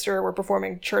her sister were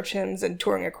performing church hymns and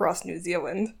touring across New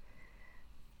Zealand.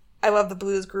 I love the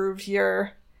blues groove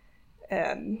here,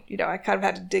 and, I kind of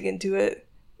had to dig into it.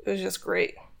 It was just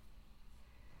great.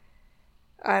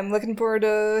 I'm looking forward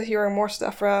to hearing more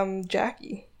stuff from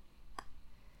Jackie.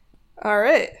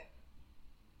 Alright.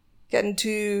 Getting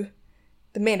to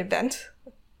the main event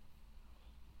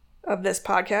of this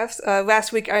podcast.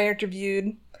 Last week I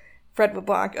interviewed Fred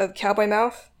LeBlanc of Cowboy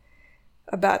Mouth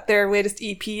about their latest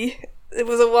EP. It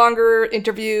was a longer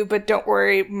interview, but don't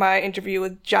worry, my interview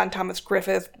with John Thomas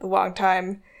Griffith, the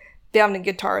longtime founding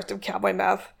guitarist of Cowboy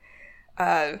Mouth,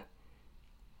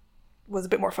 was a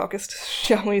bit more focused,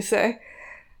 shall we say.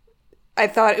 I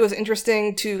thought it was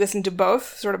interesting to listen to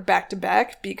both, sort of back to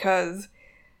back, because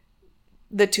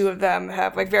the two of them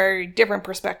have like very different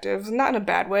perspectives, not in a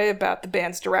bad way, about the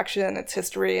band's direction, its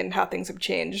history, and how things have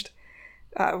changed.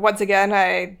 Once again,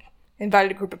 I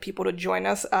invited a group of people to join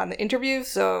us on the interview,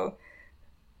 so,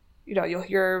 you'll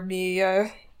hear me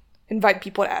invite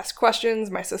people to ask questions.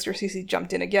 My sister Cece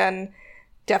jumped in again.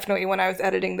 Definitely when I was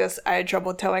editing this, I had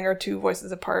trouble telling our two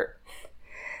voices apart.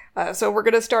 So we're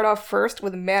going to start off first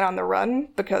with Man on the Run,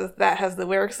 because that has the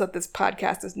lyrics that this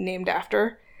podcast is named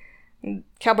after. And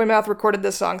Cowboy Mouth recorded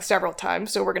this song several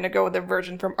times, so we're going to go with a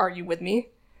version from Are You With Me?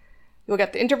 You'll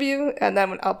get the interview, and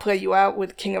then I'll play you out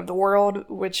with King of the World,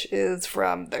 which is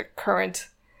from the current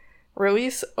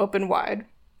release, Open Wide.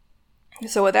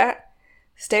 So with that,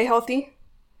 stay healthy,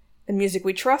 in music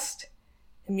we trust,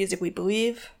 in music we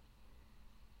believe.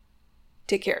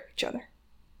 Take care of each other.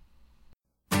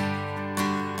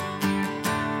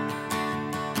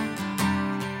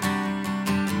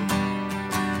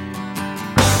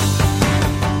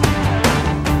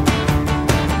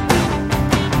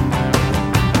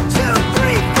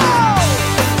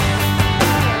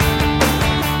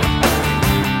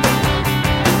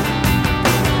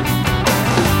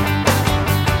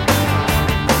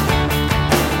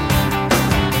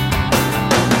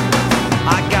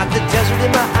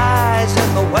 In my eyes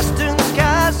and the western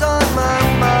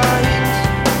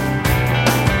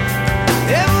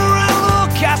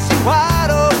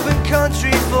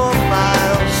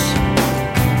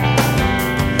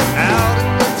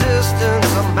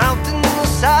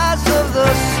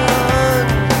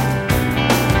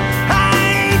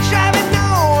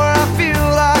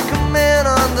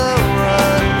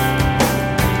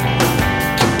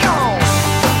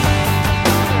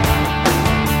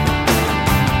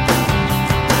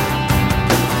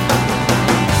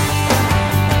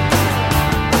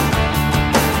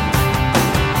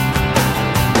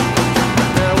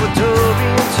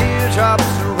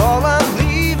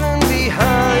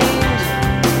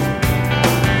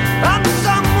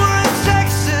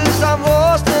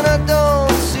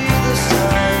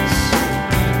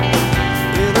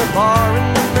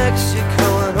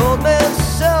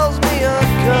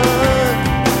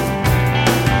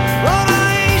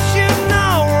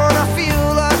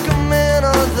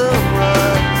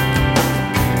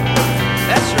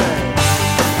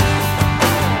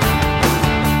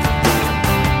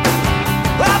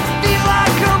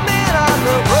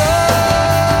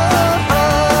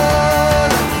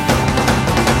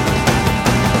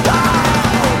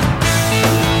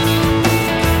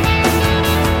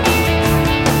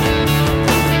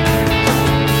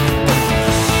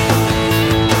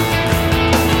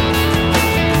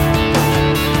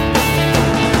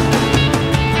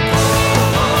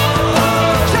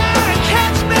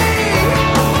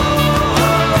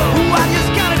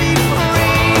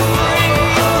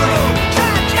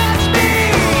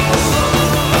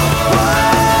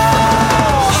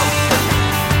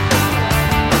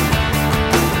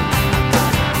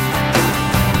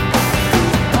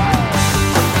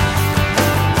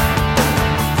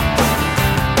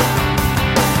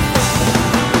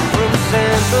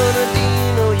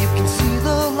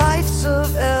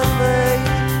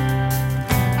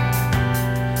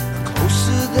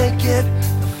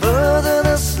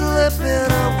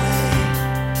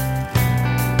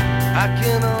I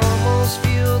can almost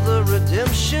feel the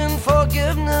redemption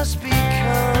forgiveness becomes.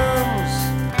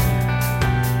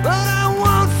 But I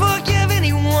won't forgive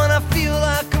anyone. I feel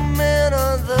like a man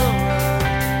on the run.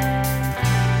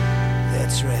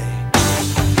 That's right.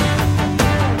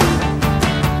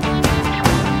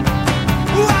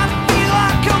 I feel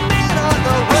like a man on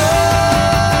the run.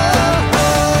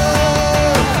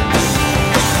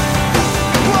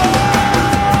 Whoa.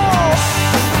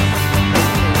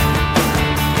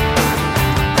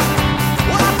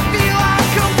 I feel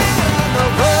like a man on the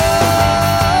run.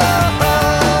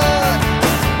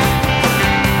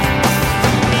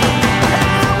 I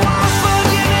won't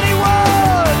forgive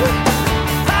anyone.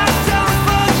 I don't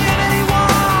forgive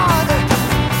anyone.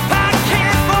 I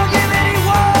can't forgive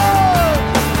anyone.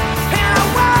 And I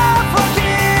won't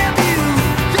forgive you.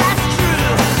 That's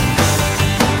true.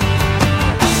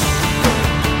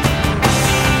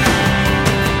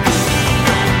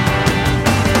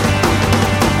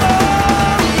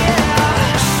 Oh yeah.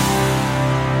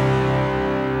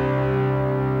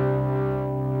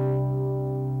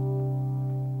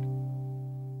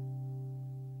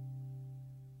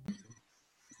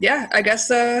 Yeah, I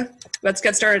guess let's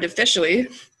get started officially,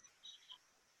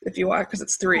 if you want, because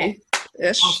it's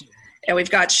 3-ish. And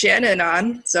we've got Shannon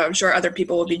on, so I'm sure other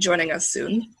people will be joining us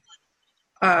soon.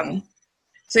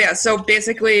 So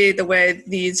basically the way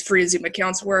these free Zoom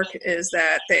accounts work is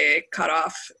that they cut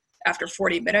off after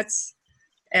 40 minutes.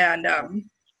 And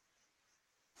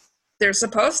they're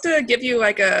supposed to give you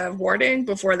like a warning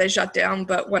before they shut down,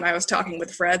 but when I was talking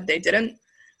with Fred, they didn't.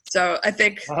 So I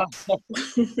think,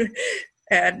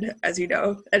 and as you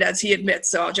know, and as he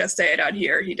admits, so I'll just say it on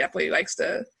here, he definitely likes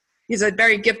to, he's a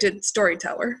very gifted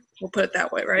storyteller. We'll put it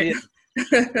that way, right?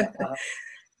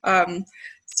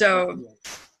 So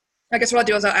I guess what I'll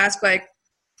do is I'll ask like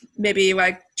maybe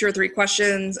like 2 or 3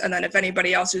 questions, and then if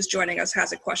anybody else who's joining us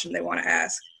has a question they want to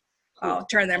ask, I'll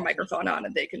turn their microphone on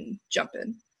and they can jump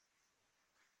in.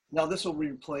 Now this will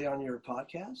replay on your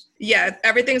podcast? Yeah,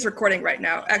 everything's recording right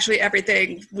now. Actually,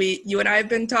 everything you and I have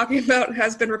been talking about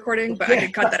has been recording, but I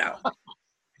can cut that out.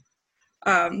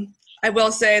 I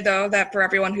will say, though, that for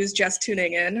everyone who's just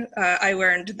tuning in, I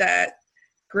learned that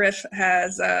Griff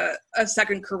has a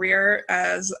second career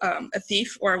as a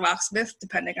thief or a locksmith,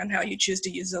 depending on how you choose to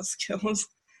use those skills.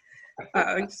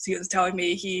 He was telling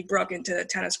me he broke into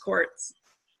tennis courts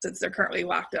since they're currently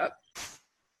locked up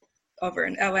over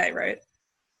in LA, right?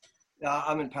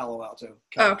 I'm in Palo Alto.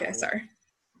 Oh, okay, sorry.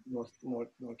 North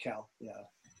Cal, yeah.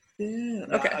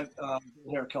 Okay. I've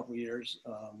been here a couple years.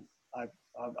 I've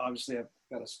obviously I've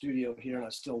got a studio here, and I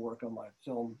still work on my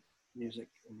film music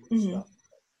and stuff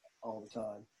all the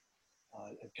time.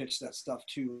 I pitch that stuff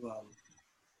to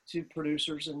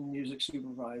producers and music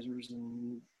supervisors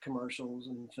and commercials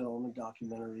and film and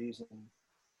documentaries and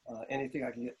anything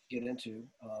I can get into.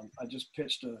 I just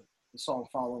pitched the song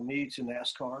 "Follow Me" to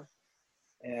NASCAR.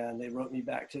 And they wrote me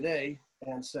back today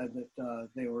and said that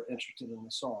they were interested in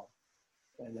the song,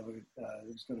 and it was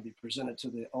going to be presented to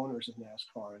the owners of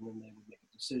NASCAR, and then they would make a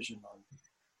decision on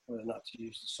whether or not to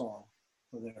use the song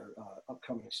for their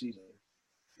upcoming season.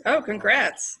 Oh,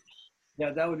 congrats!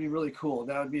 Yeah, that would be really cool.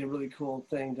 That would be a really cool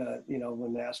thing to,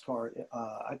 when NASCAR.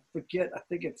 I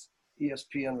think it's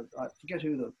ESPN. I forget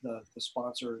who the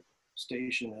sponsor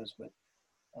station is, but.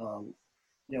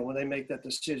 When they make that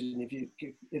decision, if you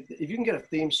can get a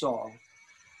theme song,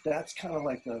 that's kind of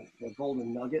like the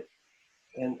golden nugget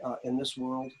in this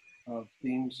world of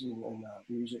themes and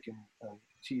music and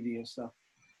TV and stuff.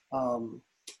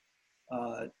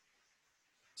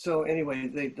 So anyway,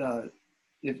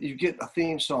 if you get a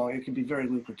theme song, it can be very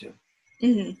lucrative.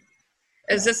 Mm-hmm.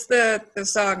 Is this the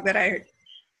song that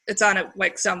it's on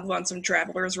like some Lonesome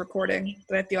Travelers recording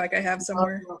that I feel like I have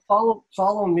somewhere?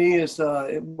 Follow Me is,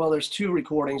 there's 2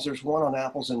 recordings. There's one on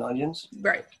Apples and Onions.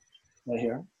 Right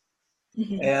here.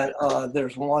 Mm-hmm. And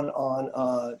there's one on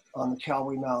the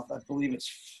Cowboy Mouth. I believe it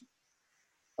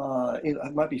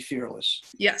might be Fearless.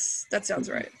 Yes, that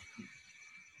sounds right.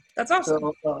 That's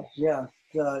awesome. So,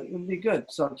 it would be good.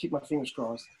 So I'll keep my fingers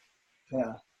crossed.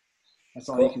 Yeah, that's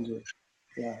all you can do.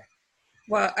 Yeah.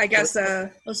 Well, I guess,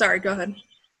 sorry, go ahead.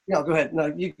 Yeah, go ahead. No,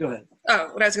 you go ahead. Oh,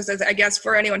 what I was going to say is, I guess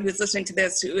for anyone who's listening to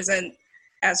this who isn't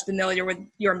as familiar with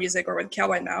your music or with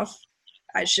Cowboy Mouth,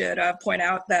 I should point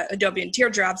out that Adobe and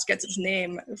Teardrops gets its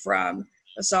name from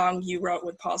a song you wrote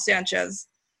with Paul Sanchez.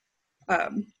 I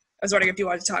was wondering if you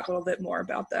wanted to talk a little bit more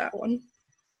about that one.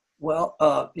 Well,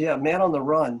 Man on the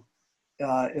Run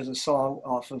is a song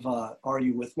off of Are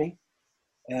You With Me?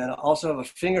 And I also have a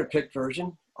finger-picked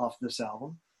version off this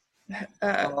album. Yeah,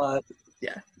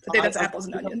 I think that's Apples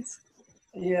and Onions.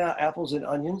 Yeah, Apples and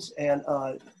Onions. And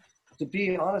to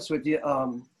be honest with you,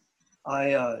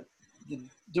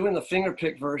 Doing the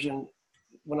fingerpick version,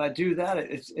 when I do that,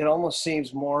 it almost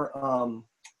seems more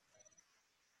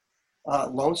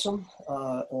lonesome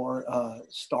or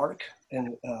stark,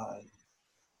 and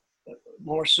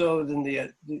more so than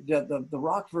the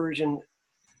rock version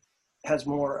has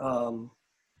more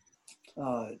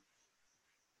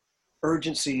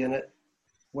urgency in it,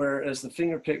 whereas the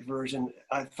fingerpick version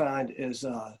I find is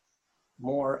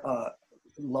more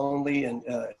lonely and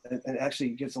actually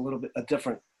gets a little bit a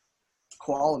different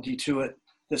quality to it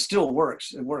that still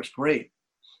works. It works great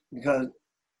because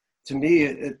to me,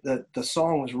 the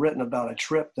song was written about a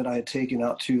trip that I had taken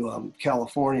out to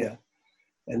California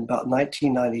in about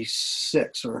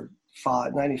 1996 or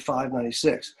 95,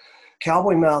 96.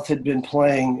 Cowboy Mouth had been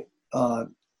playing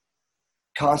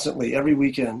constantly every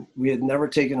weekend. We had never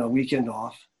taken a weekend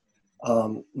off.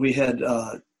 We had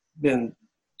been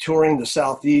touring the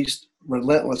Southeast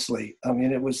relentlessly. I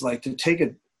mean, it was like to take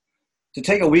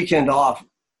a weekend off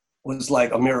was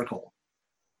like a miracle,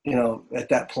 you know, at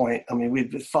that point. I mean,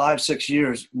 we'd been 5-6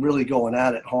 years really going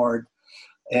at it hard.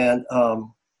 And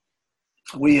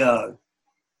we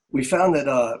found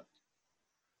that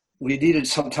we needed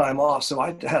some time off. So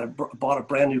I bought a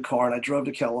brand new car and I drove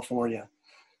to California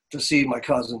to see my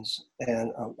cousins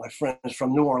and my friends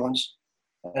from New Orleans.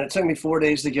 And it took me 4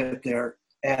 days to get there.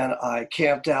 And I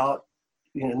camped out,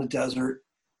 you know, in the desert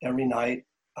every night,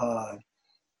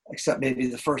 except maybe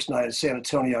the first night in San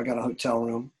Antonio, I got a hotel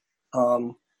room.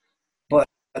 But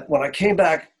when I came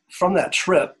back from that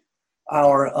trip,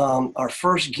 our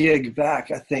first gig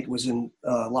back, I think, was in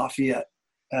Lafayette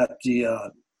at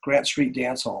the Grant Street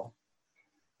Dance Hall.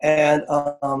 And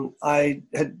I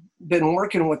had been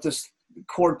working with this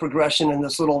chord progression and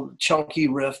this little chunky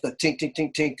riff, the tink, tink,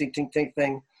 tink, tink, tink, tink, tink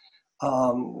thing.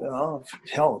 Oh,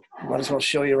 hell, might as well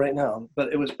show you right now.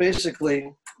 But it was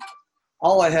basically,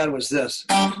 all I had was this.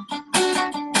 And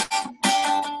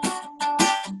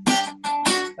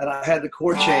I had the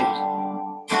chord changes.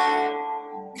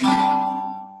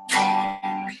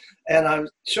 And I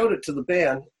showed it to the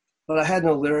band, but I had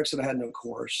no lyrics and I had no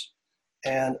chorus.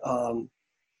 And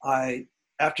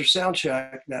after sound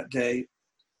check that day,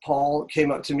 Paul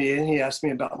came up to me and he asked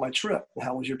me about my trip.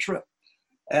 How was your trip?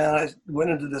 And I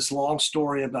went into this long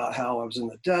story about how I was in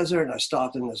the desert and I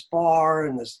stopped in this bar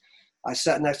and I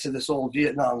sat next to this old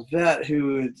Vietnam vet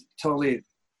who had totally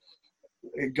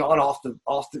gone off the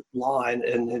line.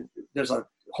 And there's a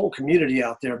whole community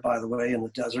out there, by the way, in the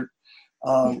desert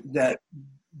that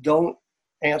don't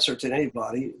answer to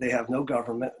anybody. They have no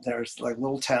government. There's like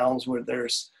little towns where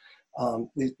there's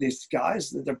these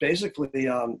guys, they're basically,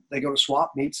 they go to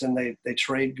swap meets and they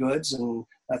trade goods, and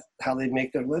that's how they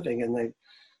make their living. And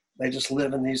they just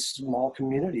live in these small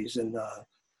communities, and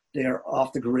they're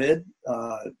off the grid.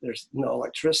 There's no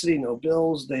electricity, no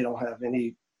bills. They don't have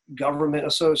any government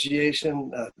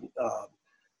association.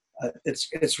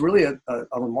 It's really a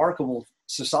remarkable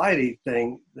societal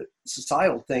thing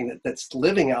that's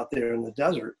living out there in the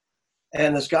desert.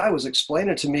 And this guy was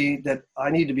explaining to me that I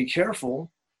need to be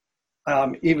careful.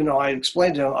 Even though I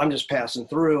explained to him, I'm just passing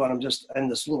through and I'm just in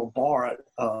this little bar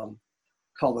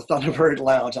called the Thunderbird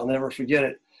Lounge. I'll never forget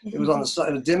it. It was on the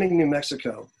side of Deming, New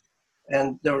Mexico.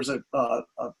 And there was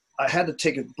I had to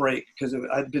take a break because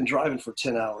I'd been driving for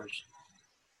 10 hours.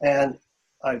 And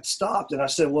I stopped and I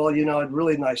said, well, you know, it'd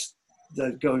really nice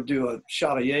to go do a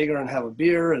shot of Jaeger and have a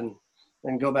beer and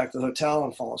then go back to the hotel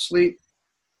and fall asleep.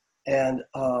 And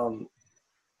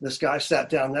this guy sat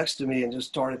down next to me and just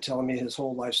started telling me his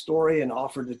whole life story and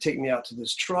offered to take me out to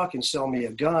this truck and sell me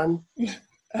a gun.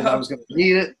 And I was going to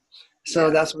need it. So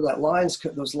that's where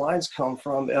those lines come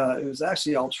from. It was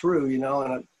actually all true, you know,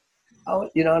 and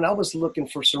I was looking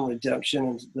for some redemption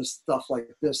and this stuff like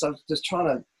this. I was just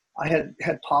I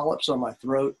had polyps on my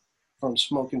throat from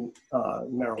smoking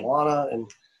marijuana and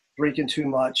drinking too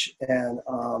much and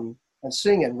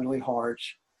singing really hard.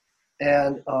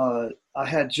 And I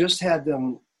had just had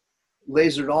them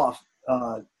lasered off,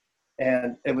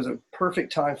 and it was a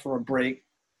perfect time for a break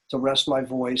to rest my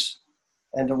voice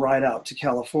and to ride out to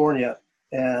California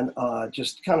and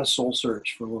just kind of soul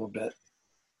search for a little bit.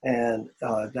 And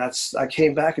I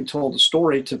came back and told the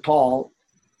story to Paul,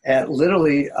 and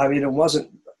literally, I mean, it wasn't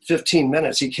 15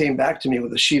 minutes. He came back to me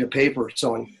with a sheet of paper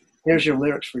saying, here's your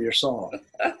lyrics for your song.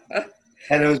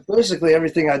 And it was basically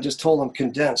everything I just told him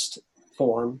condensed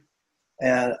form.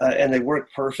 And they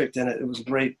worked perfect, and it was a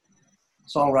great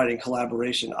songwriting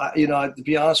collaboration. To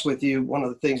be honest with you, one of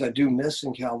the things I do miss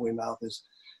in Cowboy Mouth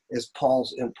is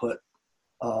Paul's input.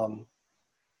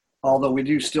 Although we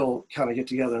do still kind of get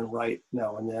together and write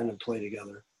now and then and play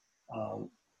together.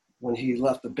 When he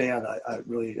left the band,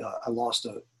 I lost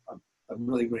a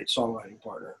really great songwriting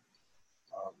partner.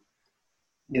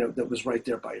 that was right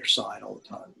there by your side all the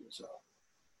time. So,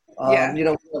 Yeah.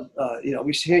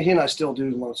 he and I still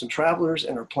do Lonesome Travelers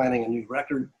and are planning a new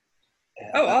record.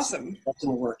 And Oh, awesome. That's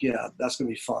going to work. Yeah, that's going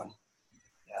to be fun.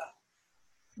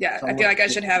 Yeah, So I feel like I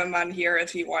should have him on here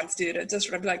if he wants to just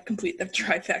sort of like complete the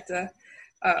trifecta.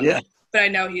 But I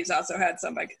know he's also had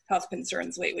some like health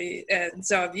concerns lately, and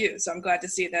so have you. So I'm glad to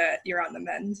see that you're on the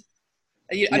mend.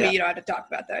 I mean, you don't have to talk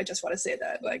about that. I just want to say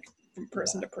that, like, from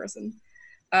person to person.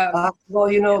 Well,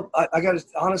 I got to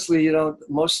honestly,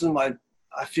 most of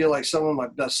I feel like some of my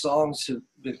best songs have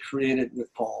been created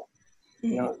with Paul.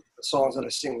 Mm-hmm. The songs that I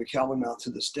sing with Cowboy Mouth to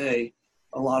this day,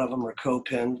 a lot of them are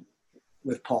co-penned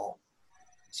with Paul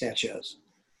Sanchez.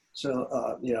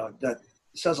 So, that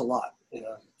says a lot,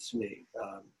 to me.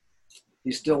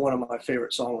 He's still one of my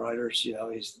favorite songwriters.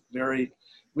 He's very,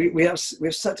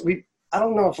 I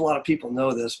don't know if a lot of people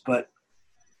know this, but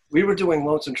we were doing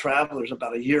Lonesome Travelers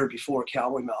about a year before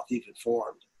Cowboy Mouth even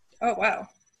formed. Oh, wow.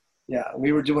 Yeah,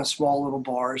 we were doing small little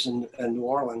bars in New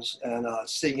Orleans and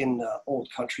singing old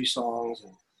country songs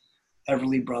and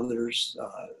Everly Brothers,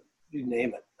 you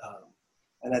name it.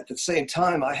 And at the same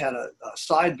time, I had a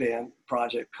side band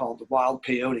project called the Wild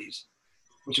Peyotes,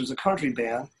 which was a country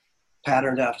band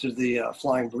patterned after the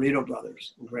Flying Burrito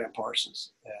Brothers and Grant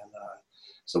Parsons. And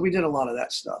so we did a lot of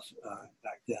that stuff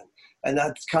back then. And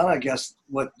that's kind of, I guess,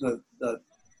 what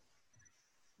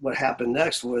what happened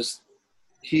next was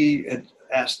he had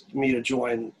asked me to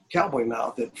join Cowboy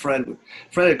Mouth. And Fred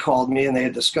had called me and they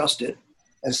had discussed it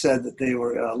and said that they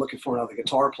were looking for another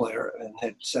guitar player and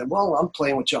had said, well, I'm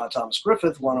playing with John Thomas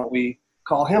Griffith. Why don't we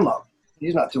call him up?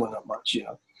 He's not doing that much,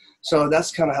 So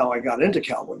that's kind of how I got into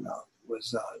Cowboy Mouth,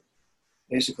 was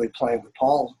basically playing with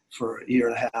Paul for a year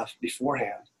and a half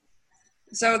beforehand.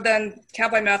 So then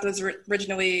Cowboy Mouth was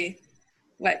originally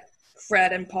like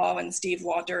Fred and Paul and Steve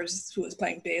Walters, who was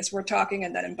playing bass, were talking,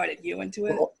 and then invited you into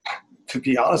it? Well, to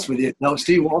be honest with you, no,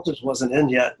 Steve Walters wasn't in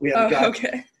yet. We had a guy,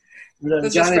 okay. It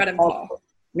was just Fred and Paul.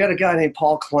 We had a guy named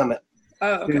Paul Clement.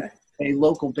 Oh, okay. A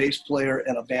local bass player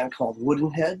in a band called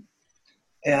Woodenhead.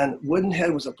 And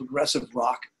Woodenhead was a progressive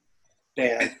rock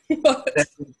band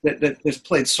that just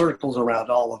played circles around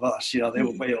all of us. They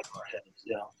were way over our heads,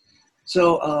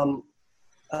 So,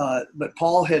 but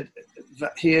Paul had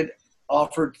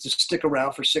offered to stick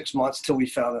around for 6 months till we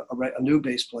found a new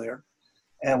bass player.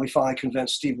 And we finally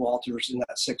convinced Steve Walters in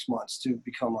that 6 months to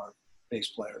become our bass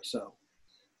player. So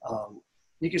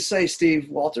you could say Steve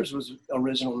Walters was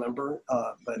original member,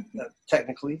 but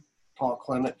technically Paul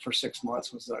Clement for 6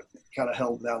 months was kind of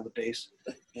held down the bass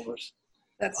for us.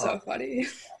 That's so funny. It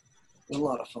was a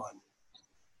lot of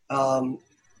fun.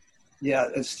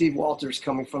 And Steve Walters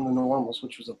coming from the Normals,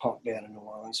 which was a punk band in New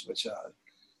Orleans, which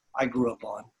I grew up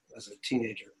on as a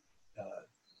teenager.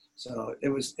 So it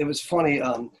was funny.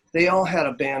 They all had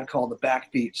a band called the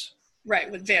Backbeats.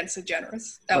 Right, with Vance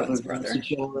DeGeneres, Ellen's brother. Vance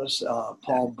DeGeneres,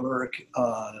 Paul Burke,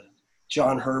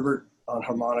 John Herbert on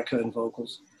harmonica and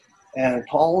vocals. And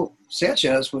Paul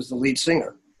Sanchez was the lead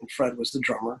singer, and Fred was the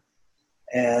drummer.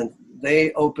 And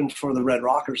they opened for the Red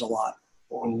Rockers a lot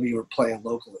when we were playing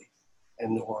locally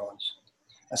in New Orleans.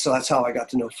 And so that's how I got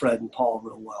to know Fred and Paul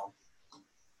real well.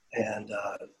 And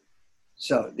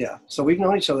so we've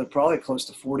known each other probably close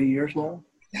to 40 years now.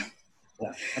 Yeah,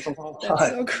 that's a long time.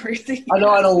 That's so crazy. I know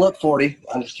I don't look 40.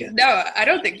 I'm just kidding. No, I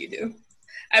don't think you do.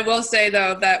 I will say,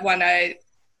 though, that when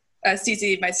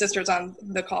Cece, my sister's on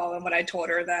the call, and when I told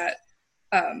her that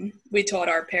we told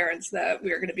our parents that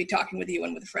we were going to be talking with you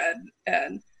and with Fred,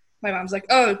 and my mom's like,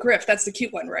 oh, Griff, that's the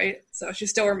cute one, right? So she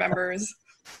still remembers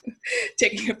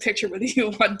taking a picture with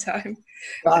you one time.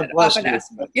 God bless you.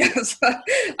 Yes,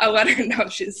 I'll let her know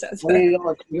if she says that. I mean, as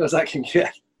good as I can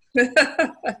get. I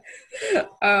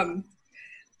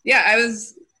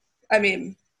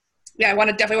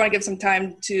definitely want to give some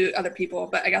time to other people,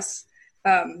 but I guess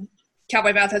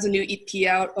Cowboy Mouth has a new EP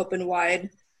out, Open Wide.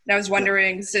 And I was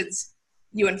wondering, since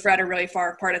you and Fred are really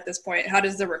far apart at this point, how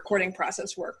does the recording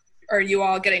process work? Are you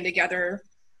all getting together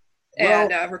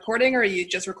and recording, or are you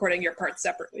just recording your parts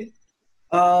separately?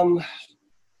 Over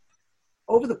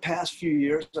the past few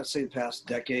years, I'd say the past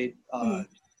decade,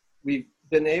 we've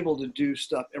been able to do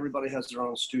stuff. Everybody has their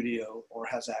own studio or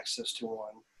has access to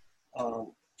one.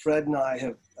 Fred and I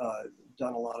have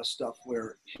done a lot of stuff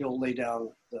where he'll lay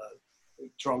down the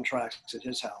drum tracks at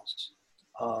his house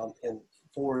and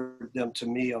forward them to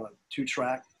me on a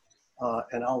 2-track,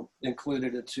 and I'll include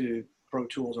it into Pro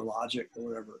Tools or Logic or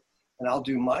whatever, and I'll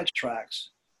do my tracks,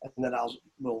 and then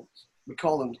we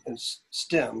call them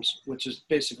stems, which is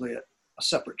basically a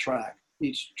separate track,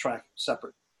 each track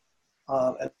separate,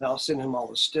 and I'll send him all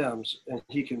the stems, and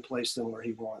he can place them where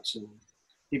he wants, and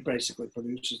he basically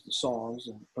produces the songs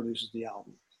and produces the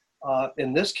album.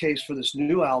 In this case, for this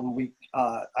new album,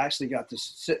 I actually got to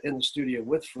sit in the studio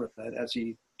with Fred as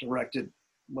he directed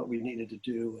what we needed to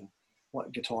do and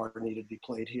what guitar needed to be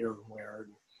played here and where,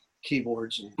 and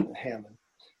keyboards and Hammond.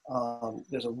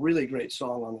 There's a really great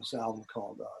song on this album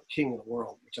called King of the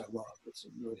World, which I love. It's a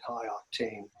really high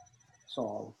octane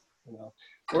song. You know,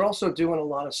 we're also doing a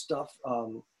lot of stuff.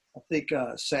 I think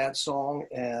Sad Song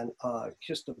and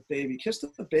Kiss the Baby. Kiss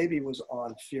the Baby was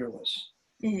on Fearless.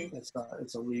 Mm-hmm.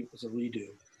 It's a redo.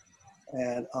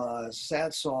 And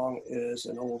Sad Song is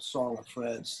an old song of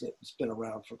Fred's that's been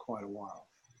around for quite a while.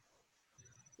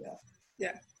 Yeah.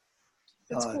 Yeah.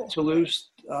 That's cool. Toulouse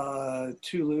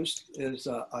is,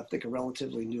 I think, a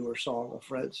relatively newer song of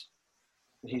Fred's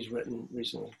that he's written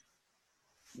recently.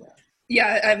 Yeah.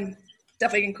 Yeah, I'm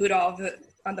definitely include all of it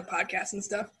on the podcast and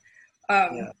stuff.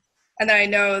 And then I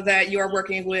know that you are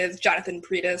working with Jonathan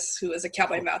Pretis, who is a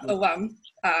Cowboy Mouth alum,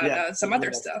 some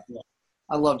other stuff. Yeah.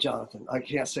 I love Jonathan. I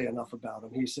can't say enough about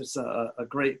him. He's just a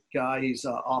great guy. He's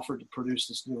offered to produce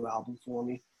this new album for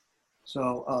me.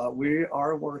 So we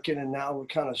are working, and now we're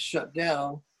kind of shut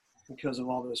down because of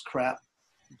all this crap.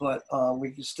 But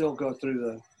we can still go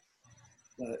through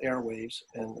the airwaves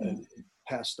and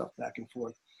pass stuff back and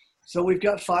forth. So we've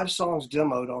got 5 songs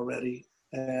demoed already,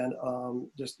 and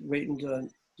just waiting to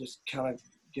just kind of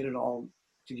get it all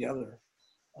together.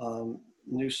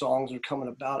 New songs are coming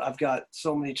about. I've got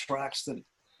so many tracks that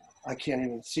I can't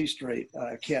even see straight.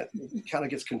 It kind of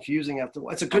gets confusing after a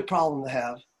while. It's a good problem to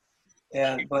have.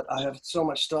 But I have so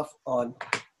much stuff on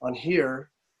here,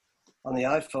 on the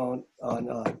iPhone,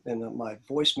 in my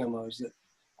voice memos that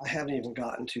I haven't even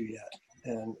gotten to yet.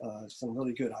 And some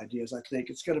really good ideas. I think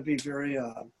it's going to be very,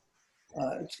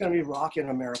 it's going to be rock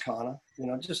and Americana, you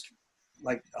know, just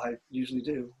like I usually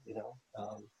do, you know.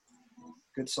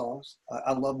 Good songs.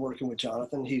 I love working with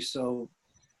Jonathan. He's so,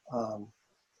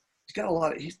 he's got a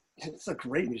lot of, he's a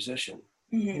great musician.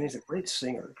 Mm-hmm. And he's a great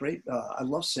singer. I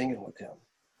love singing with him.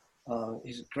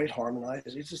 He's a great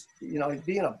harmonizer. He's just, you know,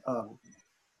 being a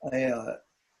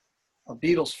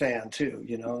Beatles fan too,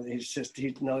 you know,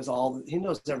 he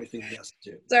knows everything he has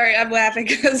to do. Sorry, I'm laughing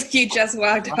because he just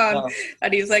walked on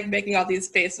and he's like making all these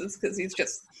faces because he's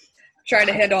just trying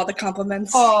to handle all the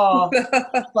compliments. Oh,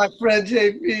 my friend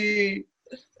JP.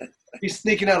 He's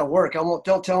sneaking out of work.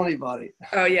 Don't tell anybody.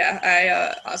 Oh yeah,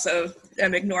 I also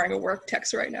am ignoring a work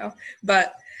text right now.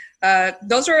 But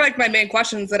those are like my main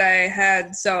questions that I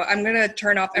had. So I'm gonna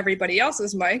turn off everybody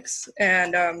else's mics,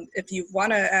 and if you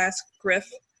want to ask Griff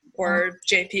or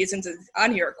JP since it's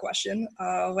on your question,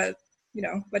 let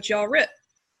y'all rip.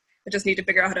 I just need to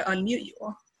figure out how to unmute you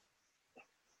all.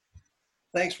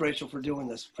 Thanks, Rachel, for doing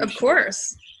this. Appreciate of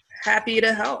course. Happy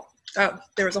to help. Oh,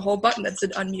 there was a whole button that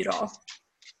said unmute all,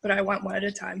 but I went one at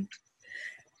a time.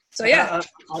 So yeah.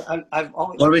 I've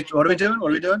always... What are we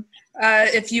doing?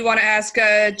 If you want to ask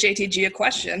JTG a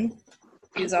question,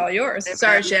 he's all yours. Hey,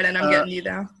 sorry, Shannon, I'm getting you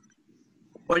now.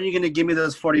 When are you going to give me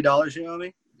those $40 you owe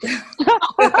me?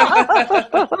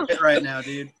 Right now,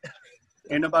 dude.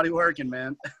 Ain't nobody working,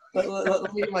 man.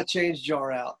 Let me get my change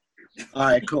jar out. All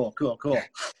right, cool.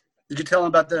 Did you tell him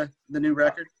about the new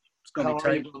record? It's going to be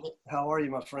tight. How are you,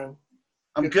 my friend?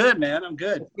 I'm good, man. I'm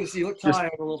good. You look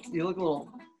tired. You look a little...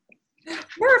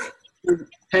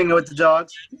 Hanging with the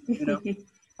dogs, you know.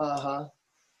 Uh-huh.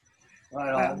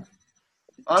 Right on.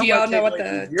 Do y'all know what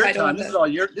the title of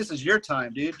This is your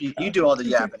time, dude. You do all the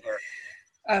yapping here.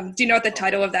 Do you know what the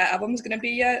title of that album is going to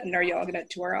be yet? And are y'all going to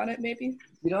tour on it, maybe?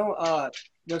 You know,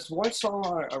 there's one song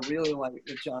I really like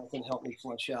that Jonathan helped me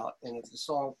flesh out, and it's a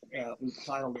song we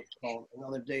titled it called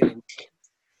Another Day.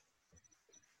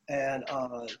 And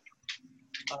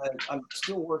I'm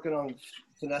still working on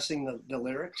finessing the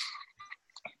lyrics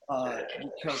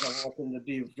because I want them to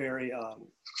be very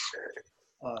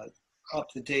up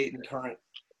to date and current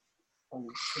on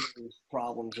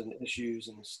problems and issues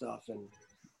and stuff. And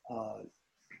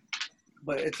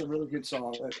but it's a really good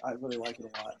song. I really like it a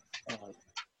lot.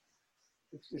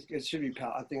 It should be.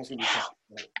 I think it's gonna be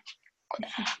powerful.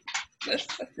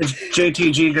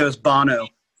 JTG goes Bono.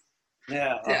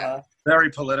 Yeah. Uh-huh. Very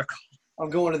political. I'm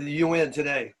going to the UN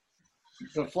today. I'm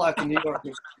gonna fly to New York.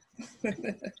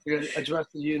 You're gonna address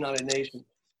the United Nations.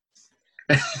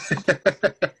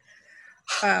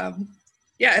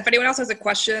 Yeah, if anyone else has a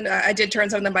question, I did turn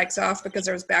some of the mics off because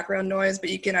there was background noise, but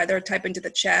you can either type into the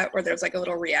chat or there's like a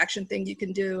little reaction thing you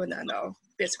can do, and then I'll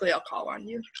call on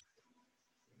you.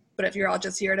 But if you're all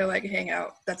just here to like hang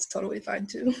out, that's totally fine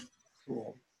too.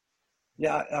 Cool.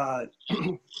 Yeah,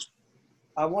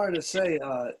 I wanted to say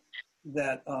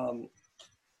that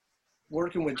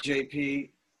working with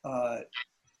JP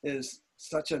is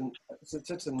such a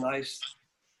nice,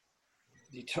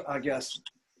 I guess,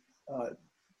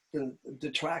 the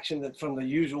detraction that from the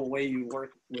usual way you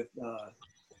work with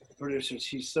producers.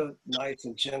 He's so nice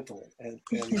and gentle, and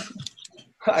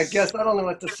I guess I don't know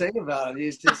what to say about it.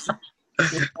 He's just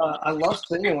I love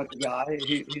singing with the guy.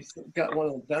 He's got one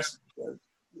of the best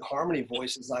harmony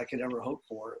voices I could ever hope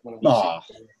for when I'm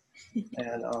singing.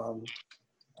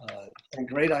 And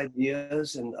great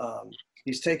ideas, and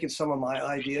he's taken some of my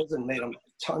ideas and made them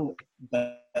a ton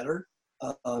better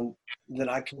than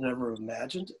I could ever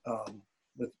imagined.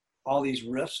 With all these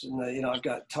riffs, and I've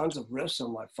got tons of riffs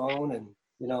on my phone and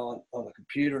on the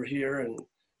computer here, and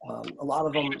a lot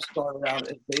of them started out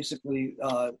as basically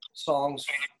songs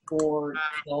for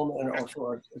film or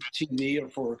for TV or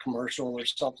for a commercial or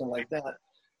something like that.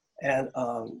 And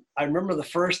I remember the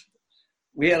first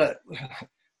big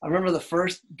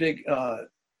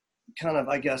kind of,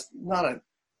 I guess, not a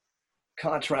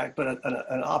contract, but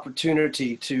an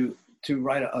opportunity to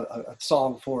write a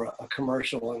song for a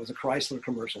commercial. It was a Chrysler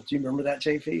commercial. Do you remember that,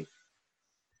 JP?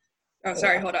 Oh,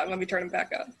 sorry. Hold on. Let me turn it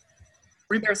back up.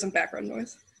 There's some background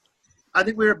noise. I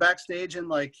think we were backstage in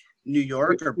like New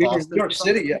York or we were Boston. in New York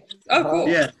City, yeah. Oh, cool.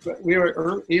 Yeah. We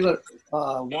were either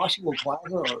Washington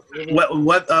Plaza or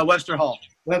Webster Hall.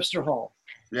 Webster Hall.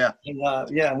 Yeah.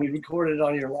 And we recorded it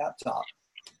on your laptop.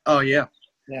 Oh yeah.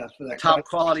 Yeah, for that top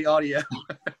quality audio.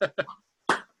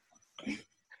 It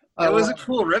was a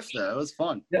cool riff though. It was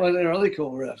fun. It was a really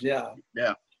cool riff. Yeah.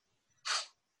 Yeah.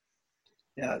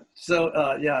 Yeah. So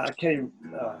I can't even.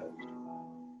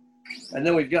 And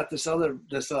then we've got this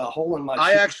hole in my.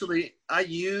 I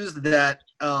used that.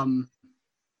 Oh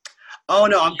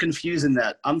no, I'm confusing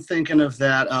that. I'm thinking of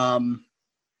that.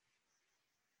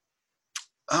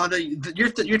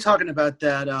 You're talking about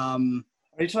that. Are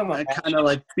you talking about kind of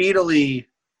like Beatley,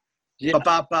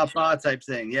 ba type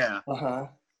thing? Yeah.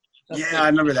 Yeah, I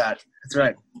remember that. That's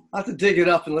right. I have to dig it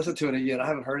up and listen to it again. I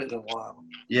haven't heard it in a while.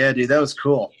 Yeah, dude, that was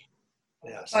cool.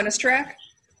 Yes. Bonus track?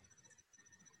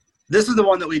 This is the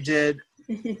one that we did,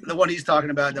 the one he's talking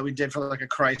about that we did for like a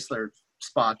Chrysler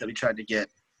spot that we tried to get,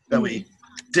 that we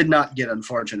did not get,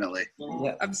 unfortunately.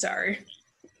 Yeah. I'm sorry.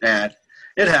 And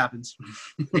it happens.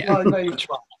 Yeah. Well, no, you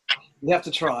try. You have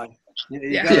to try.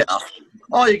 Yeah.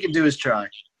 All you can do is try.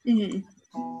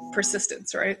 Mm-hmm.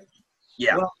 Persistence, right?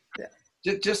 Yeah. Well,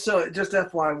 just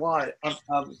FYI,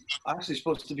 I'm actually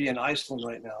supposed to be in Iceland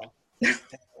right now.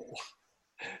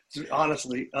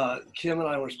 Honestly, Kim and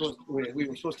I were we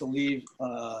were supposed to leave,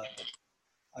 I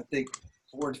think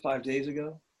 4 to 5 days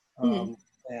ago.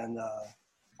 And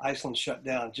Iceland shut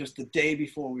down just the day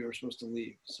before we were supposed to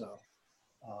leave. So,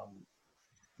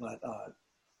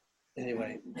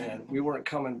 anyway, and we weren't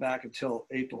coming back until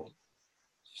April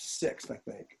 6th, I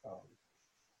think.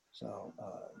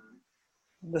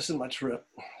 This is my trip.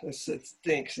 It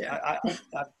stinks. Yeah. I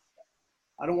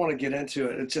don't want to get into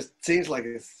it. It just seems like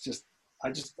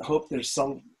I just hope there's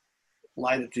some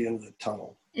light at the end of the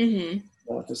tunnel. Mm-hmm.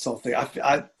 With this whole thing.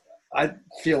 I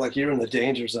feel like you're in the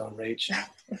danger zone, Rach.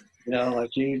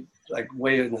 Like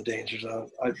way in the danger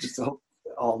zone. I just hope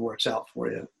it all works out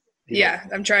for you. Yeah,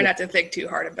 I'm trying not to think too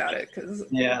hard about it because.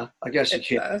 Yeah, I guess you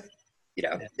can't.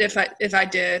 If I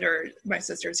did, or my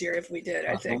sister's here, if we did,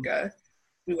 I think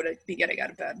we would be getting out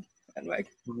of bed and like.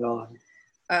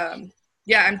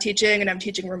 Yeah, I'm teaching and I'm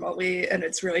teaching remotely, and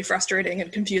it's really frustrating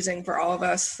and confusing for all of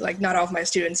us. Like, not all of my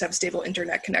students have stable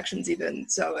internet connections even.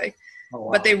 So like,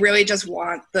 but they really just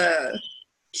want the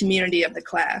community of the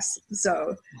class.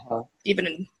 So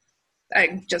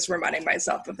I'm just reminding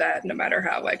myself of that, no matter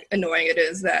how like annoying it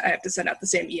is that I have to send out the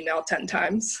same email 10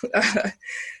 times.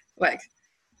 Like,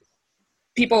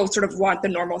 people sort of want the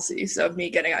normalcy. So me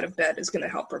getting out of bed is going to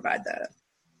help provide that.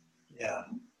 Yeah.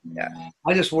 Yeah.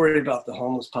 I just worry about the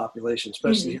homeless population,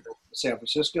 especially here in San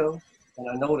Francisco. And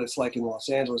I know what it's like in Los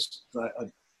Angeles.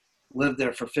 I lived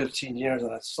there for 15 years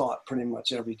and I saw it pretty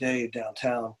much every day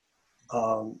downtown.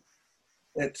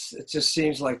 It just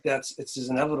seems like it's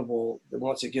inevitable that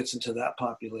once it gets into that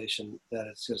population that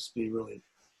it's going to be really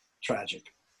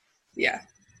tragic. Yeah.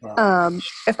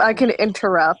 If I can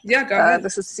interrupt. Yeah, go ahead.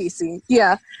 This is Cece.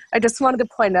 Yeah, I just wanted to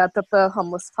point out that the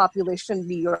homeless population in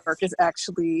New York is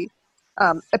actually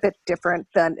a bit different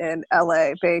than in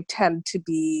LA. They tend to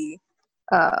be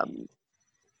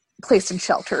placed in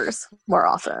shelters more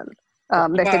often. I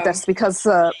think that's because,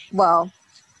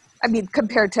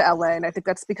 compared to LA, and I think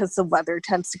that's because the weather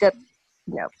tends to get,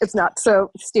 it's not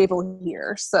so stable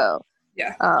here. So,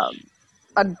 yeah.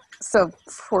 So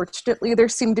fortunately, there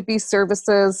seem to be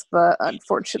services, but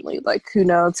unfortunately, like, who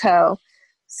knows how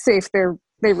safe they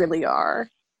really are.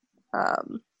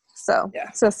 So Yeah.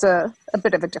 it's just a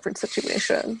bit of a different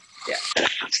situation. Yeah.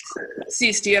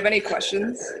 Cease, do you have any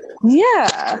questions?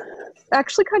 Yeah.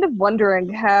 Actually kind of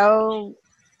wondering, how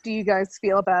do you guys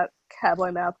feel about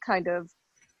Cowboy Mouth kind of,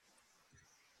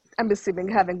 I'm assuming,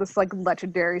 having this like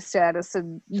legendary status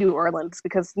in New Orleans,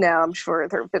 because now I'm sure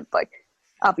there have been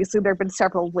obviously there have been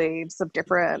several waves of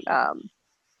different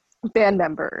band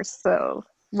members. So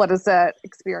what is that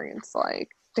experience like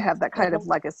to have that kind of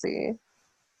legacy?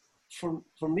 For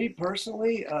me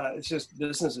personally, it's just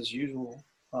business as usual.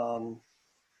 I'm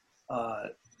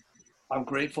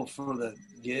grateful for the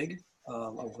gig.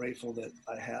 I'm grateful that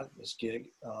I have this gig.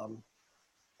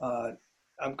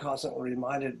 I'm constantly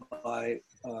reminded by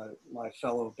my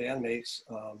fellow bandmates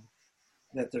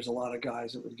that there's a lot of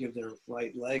guys that would give their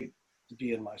right leg to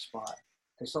be in my spot.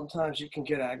 And sometimes you can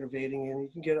get aggravating and you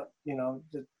can get,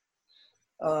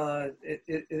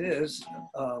 it is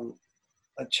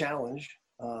a challenge.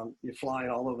 You're flying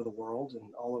all over the world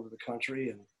and all over the country,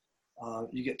 and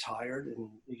you get tired, and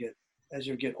as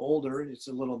you get older, it's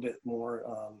a little bit more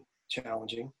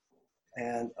challenging.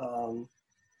 And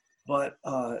but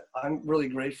I'm really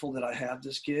grateful that I have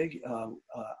this gig.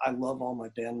 I love all my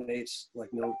bandmates like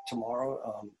no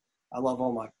tomorrow. I love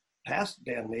all my past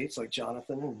bandmates like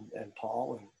Jonathan and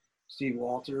Paul and Steve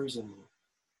Walters and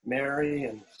Mary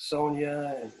and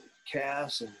Sonia and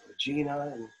Cass and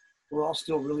Regina, and we're all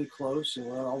still really close, and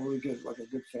we're all really good, like a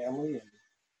good family, and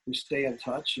we stay in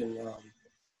touch. And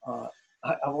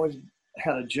I've always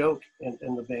had a joke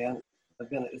in the band.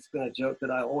 It's been a joke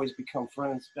that I always become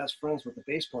best friends with the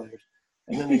bass players,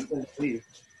 and then they tend to leave.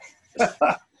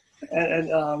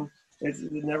 and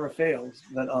it never fails.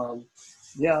 But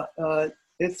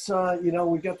it's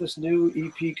we've got this new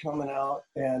EP coming out,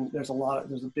 and there's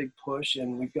a big push,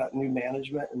 and we've got new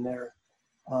management, and they're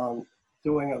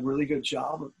doing a really good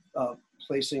job of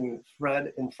placing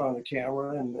Fred in front of the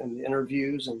camera and the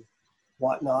interviews and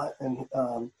whatnot. And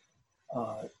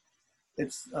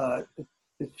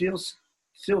it feels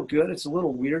still good. It's a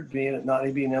little weird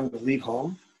not being able to leave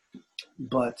home,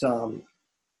 but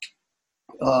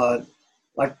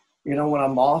when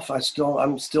I'm off,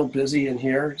 I'm still busy in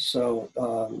here. So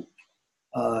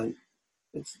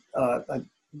it's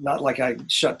not like I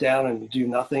shut down and do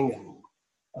nothing. And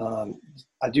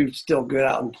I do still go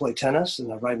out and play tennis,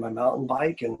 and I ride my mountain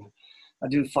bike, and I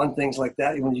do fun things like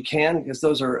that when you can, because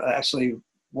those are actually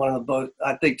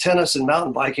I think tennis and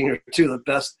mountain biking are two of the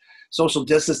best social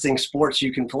distancing sports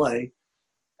you can play.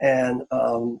 And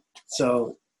and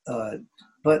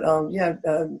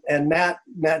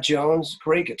Matt Jones,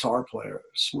 great guitar player,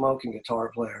 smoking guitar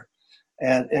player.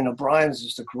 And Brian's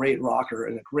just a great rocker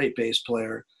and a great bass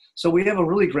player. So we have a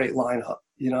really great lineup,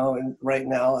 and right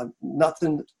now I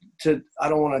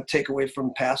don't want to take away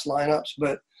from past lineups,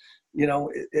 but in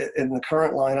the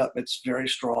current lineup, it's very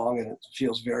strong and it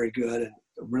feels very good, and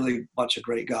a really bunch of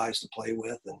great guys to play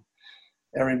with, and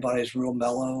everybody's real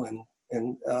mellow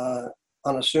and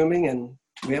unassuming, and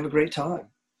we have a great time.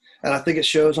 And I think it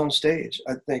shows on stage.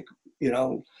 I think,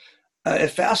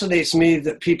 it fascinates me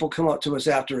that people come up to us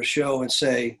after a show and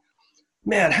say,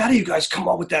 man, how do you guys come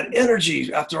up with that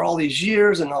energy after all these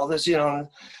years and all this, And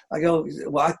I go,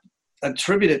 well, I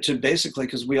attribute it to basically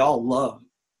because we all love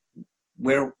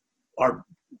where our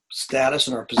status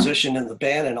and our position in the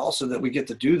band, and also that we get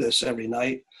to do this every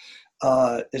night.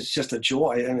 It's just a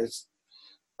joy. And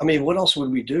what else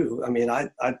would we do?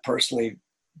 I personally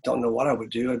don't know what I would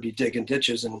do. I'd be digging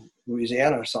ditches in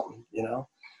Louisiana or something,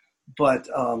 But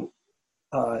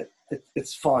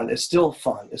it's fun. It's still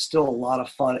fun. It's still a lot of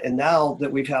fun. And now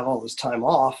that we've had all this time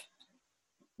off,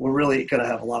 we're really going to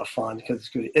have a lot of fun, because it's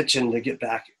going to be itching to get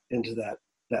back into that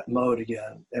mode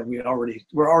again. And we're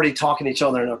already talking to each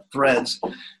other in our threads.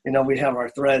 We have our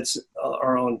threads,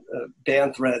 our own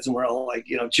band threads, and we're all like,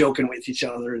 joking with each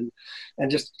other and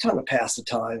just trying to pass the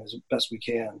time as best we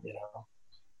can,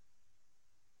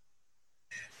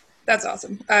 That's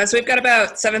awesome. So we've got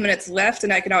about 7 minutes left,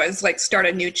 and I can always start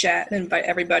a new chat and invite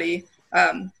everybody.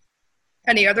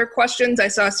 Any other questions? I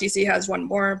saw Cece has one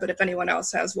more, but if anyone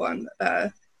else has one,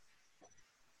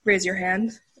 raise your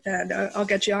hand and I'll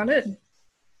get you on it.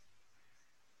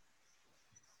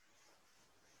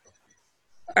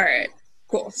 All right,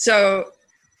 cool. So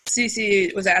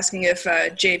Cece was asking if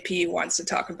JP wants to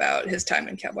talk about his time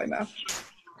in Cowboy Mouth,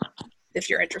 if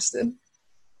you're interested.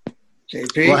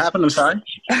 JP? What happened? I'm sorry.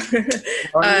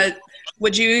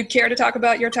 Would you care to talk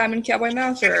about your time in Cowboy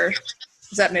Mouth, or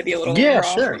is that maybe a little raw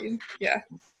sure. for you? Yeah.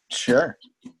 Sure.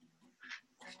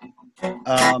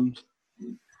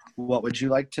 What would you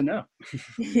like to know?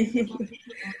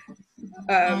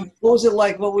 What was it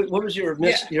like? What was your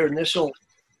initial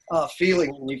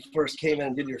feeling when you first came in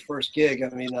and did your first gig. I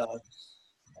mean,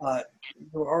 you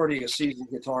were already a seasoned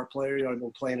guitar player. You had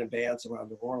been playing in bands around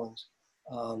New Orleans.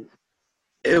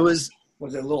 It was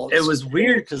it was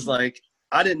weird because like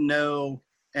I didn't know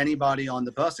anybody on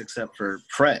the bus except for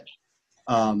Fred.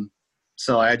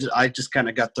 So I just kind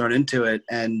of got thrown into it,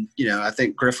 and I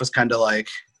think Griff was kind of like,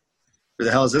 who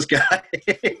the hell is this guy?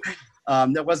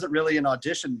 There wasn't really an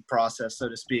audition process, so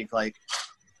to speak. Like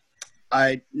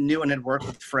I knew and had worked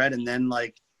with Fred, and then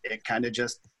like it kind of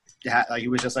just he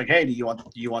was just like, hey, do you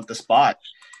want the spot?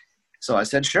 So I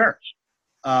said sure.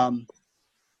 So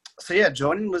yeah,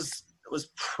 joining was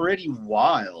pretty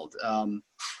wild.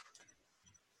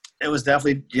 It was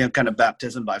definitely kind of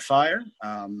baptism by fire.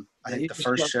 I think the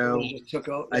first show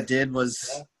I did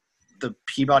was the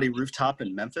Peabody Rooftop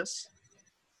in Memphis,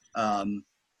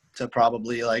 to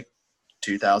probably like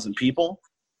 2,000 people.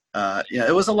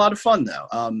 It was a lot of fun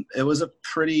though. It was a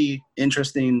pretty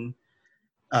interesting,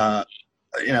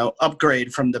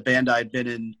 upgrade from the band I'd been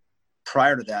in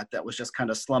prior to that. That was just kind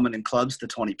of slumming in clubs to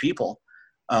 20 people.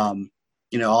 All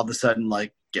of a sudden,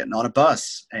 like getting on a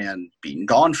bus and being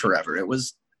gone forever. It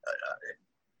was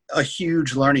a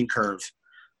huge learning curve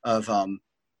of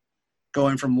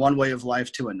going from one way of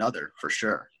life to another, for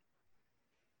sure.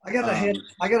 I gotta hand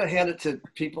it to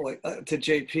people like to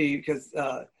JP because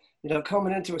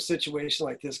coming into a situation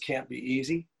like this can't be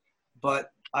easy.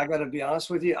 But I gotta be honest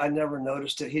with you, I never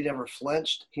noticed it. He never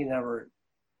flinched. He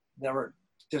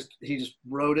he just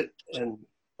wrote it and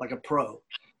like a pro.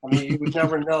 I mean, you would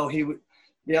never know. He would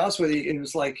be honest with you. It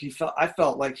was like I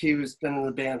felt like he was been in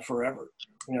the band forever.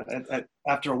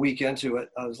 After a week into it,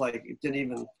 I was like, it didn't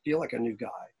even feel like a new guy.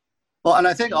 Well, and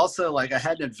I think also like I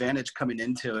had an advantage coming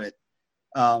into it.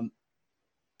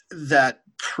 That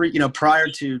prior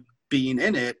to being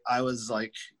in it, I was an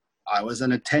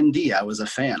attendee. I was a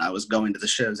fan. I was going to the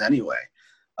shows anyway.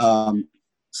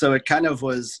 So it kind of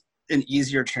was an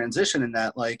easier transition in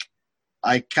that, like,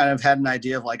 I kind of had an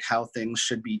idea of like how things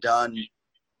should be done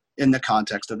in the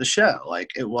context of the show.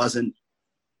 Like it wasn't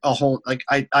a whole, like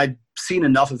I'd seen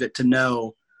enough of it to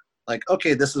know like,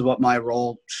 okay, this is what my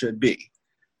role should be.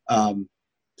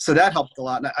 So that helped a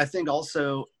lot. And I think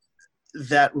also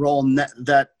that role,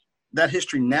 that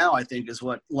history now, I think is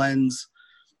what lends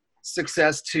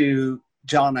success to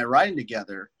John and I writing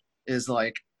together, is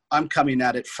like, I'm coming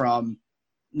at it from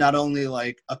not only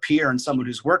like a peer and someone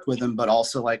who's worked with him, but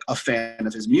also like a fan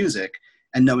of his music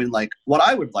and knowing like what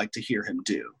I would like to hear him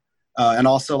do. And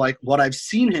also like what I've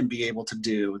seen him be able to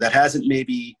do that hasn't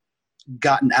maybe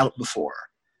gotten out before.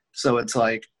 So it's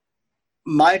like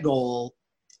my goal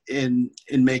in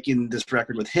making this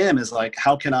record with him is like,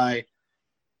 how can I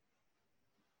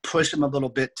push him a little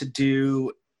bit to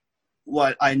do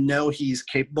what I know he's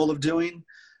capable of doing,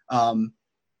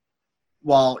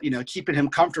 while, keeping him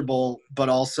comfortable, but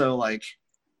also like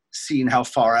seeing how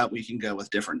far out we can go with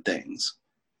different things.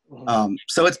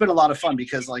 So it's been a lot of fun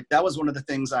because like, that was one of the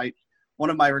things one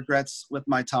of my regrets with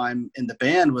my time in the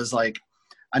band was like,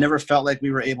 I never felt like we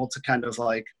were able to kind of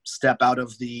like step out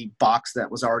of the box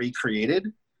that was already created.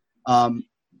 When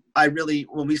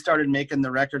we started making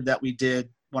the record that we did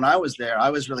when I was there,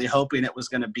 I was really hoping it was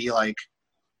going to be like,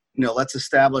 let's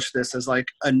establish this as like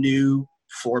a new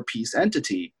 4-piece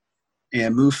entity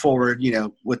and move forward,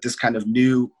 with this kind of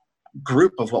new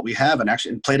group of what we have and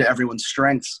actually play to everyone's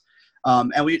strengths.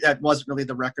 And that wasn't really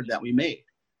the record that we made.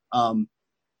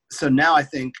 So now I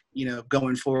think,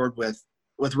 going forward with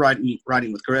writing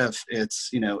with Griff,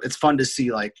 it's fun to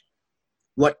see like,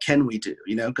 what can we do,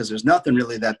 because there's nothing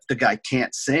really that the guy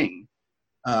can't sing.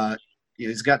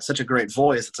 He's got such a great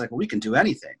voice. It's like, well, we can do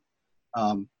anything.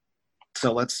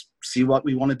 So let's see what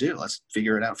we want to do. Let's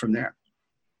figure it out from there.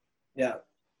 Yeah.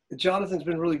 Jonathan's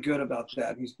been really good about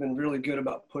that. He's been really good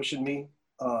about pushing me,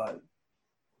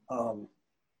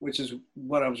 which is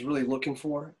what I was really looking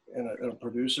for in a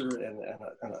producer and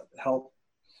a help,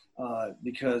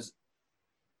 because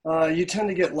you tend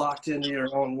to get locked into your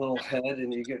own little head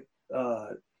and you get,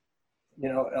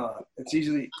 it's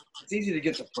easy to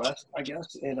get depressed, I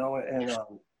guess,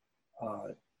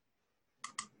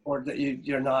 or that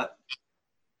you're not,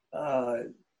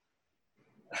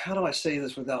 how do I say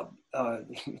this without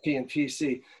being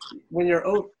PC? When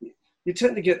you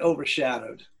tend to get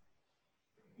overshadowed,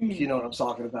 if you know what I'm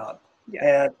talking about.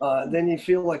 Yeah. And then you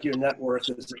feel like your net worth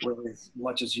isn't really as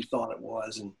much as you thought it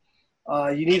was. And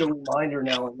you need a reminder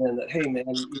now and then that, hey man,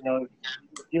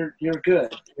 you're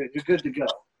good. You're good to go.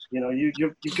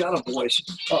 You've got a voice.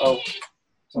 Uh-oh.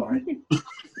 Sorry.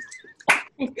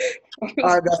 That's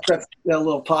that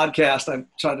little podcast I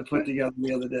tried to put together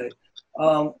the other day.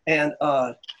 So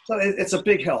it's a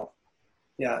big help.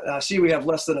 Yeah. I see we have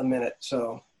less than a minute.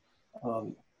 So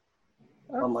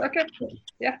Okay.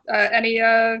 Yeah. Any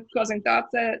closing thoughts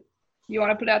that you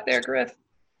want to put out there, Griff?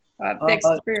 Thanks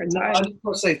for your time. I just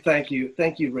want to say thank you,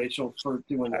 Rachel, for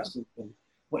doing this and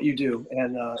what you do.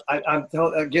 And I'm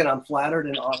flattered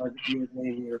and honored that you would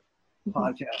name your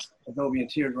podcast Adobe and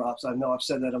Teardrops. I know I've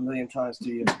said that a million times to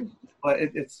you, but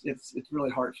it's really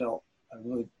heartfelt.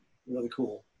 Really, really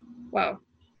cool. Well,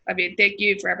 I mean, thank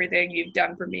you for everything you've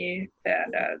done for me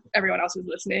and everyone else who's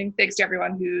listening. Thanks to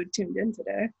everyone who tuned in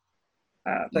today.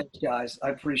 Thanks, guys. I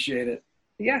appreciate it.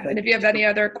 Yeah, and if you have any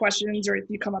other questions or if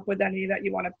you come up with any that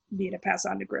you want me to pass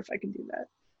on to Griff, I can do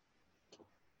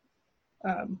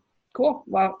that. Cool.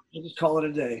 Well, we'll just call it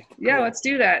a day. Yeah, let's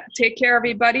do that. Take care,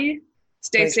 everybody.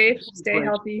 Stay safe. Stay Rachel.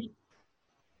 healthy.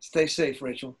 Stay safe,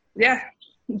 Rachel. Yeah.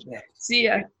 See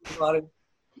ya.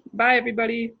 Bye,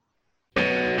 everybody.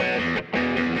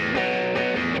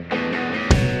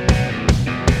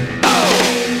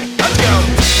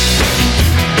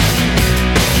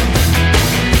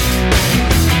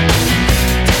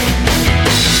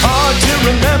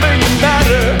 Remember you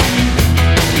matter.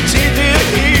 It's easy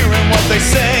hearing what they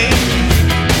say.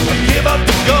 Give up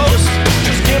the ghost,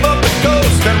 just give up the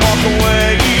ghost and walk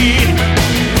away.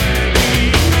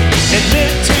 Admit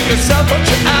to yourself what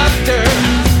you're after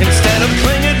instead of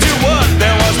clinging to what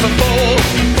there was before.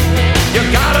 You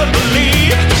gotta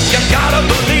believe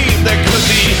there could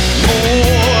be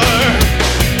more.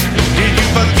 Did you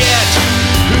forget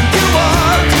who you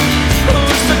are?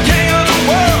 Who's the king of the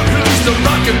world? Who's the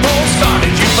rock and roll star?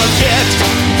 Did you forget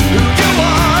who you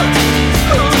are?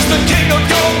 Who's the king of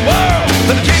your world?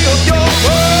 The king of your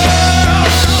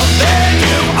world. There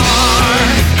you are.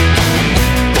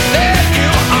 There you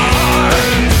are.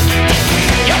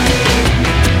 Yep.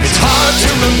 It's hard to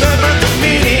remember the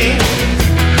meaning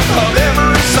of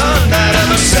every sun that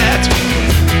ever set.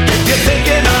 If you're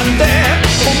thinking I'm there,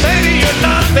 well maybe you're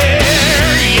not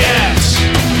there yet.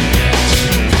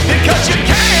 Because you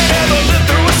can't ever live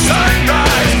through a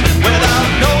sunrise without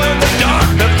knowing the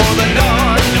dark before the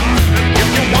dawn. If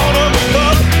you wanna move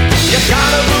up, you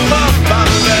gotta move up by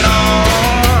moving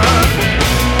on.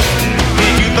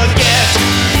 Did you forget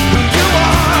who you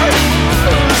are?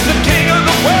 Who's the king of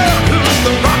the world? Who's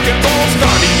the rock and roll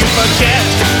star? Did you forget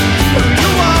who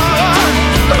you are?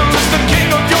 Who's the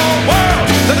king of your world?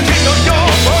 The king of your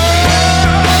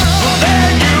world.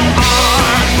 There you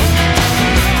are.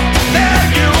 There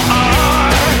you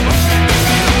are.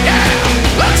 Yeah,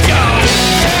 let's go.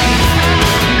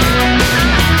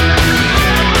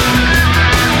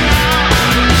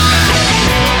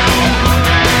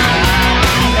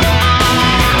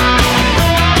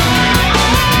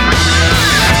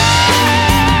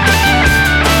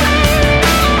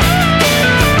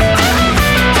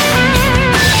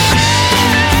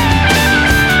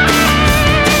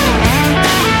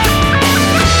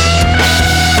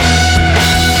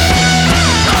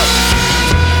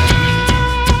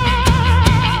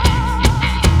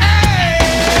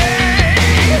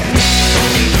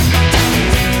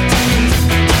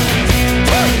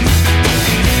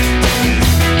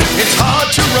 It's hard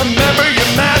to remember your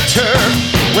matter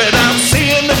without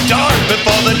seeing the dark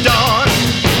before the dawn.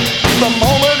 The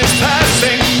moment is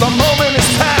passing,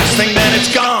 then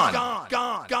it's gone.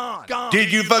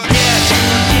 Did you forget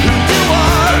who you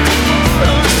are?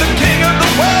 Who's the king of the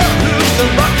world? Who's the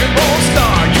rock and roll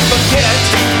star? You forget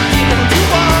who you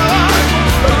are?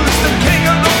 Who's the king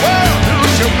of the world?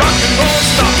 Who's your rock and roll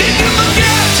star? Did you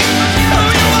forget who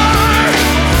you are?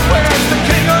 Where's the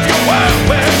king of your world?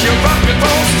 Where's your rock and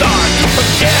roll star? You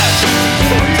forget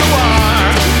who you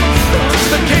are. Who's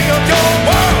the king of your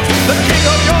world? The king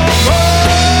of your world.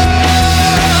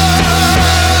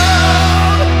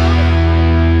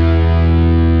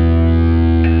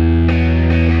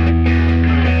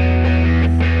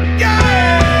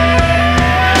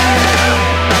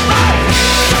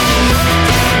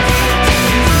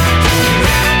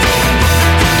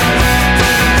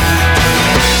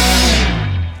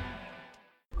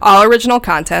 All original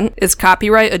content is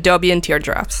copyright Adobe and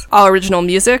Teardrops. All original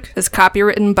music is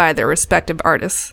copywritten by their respective artists.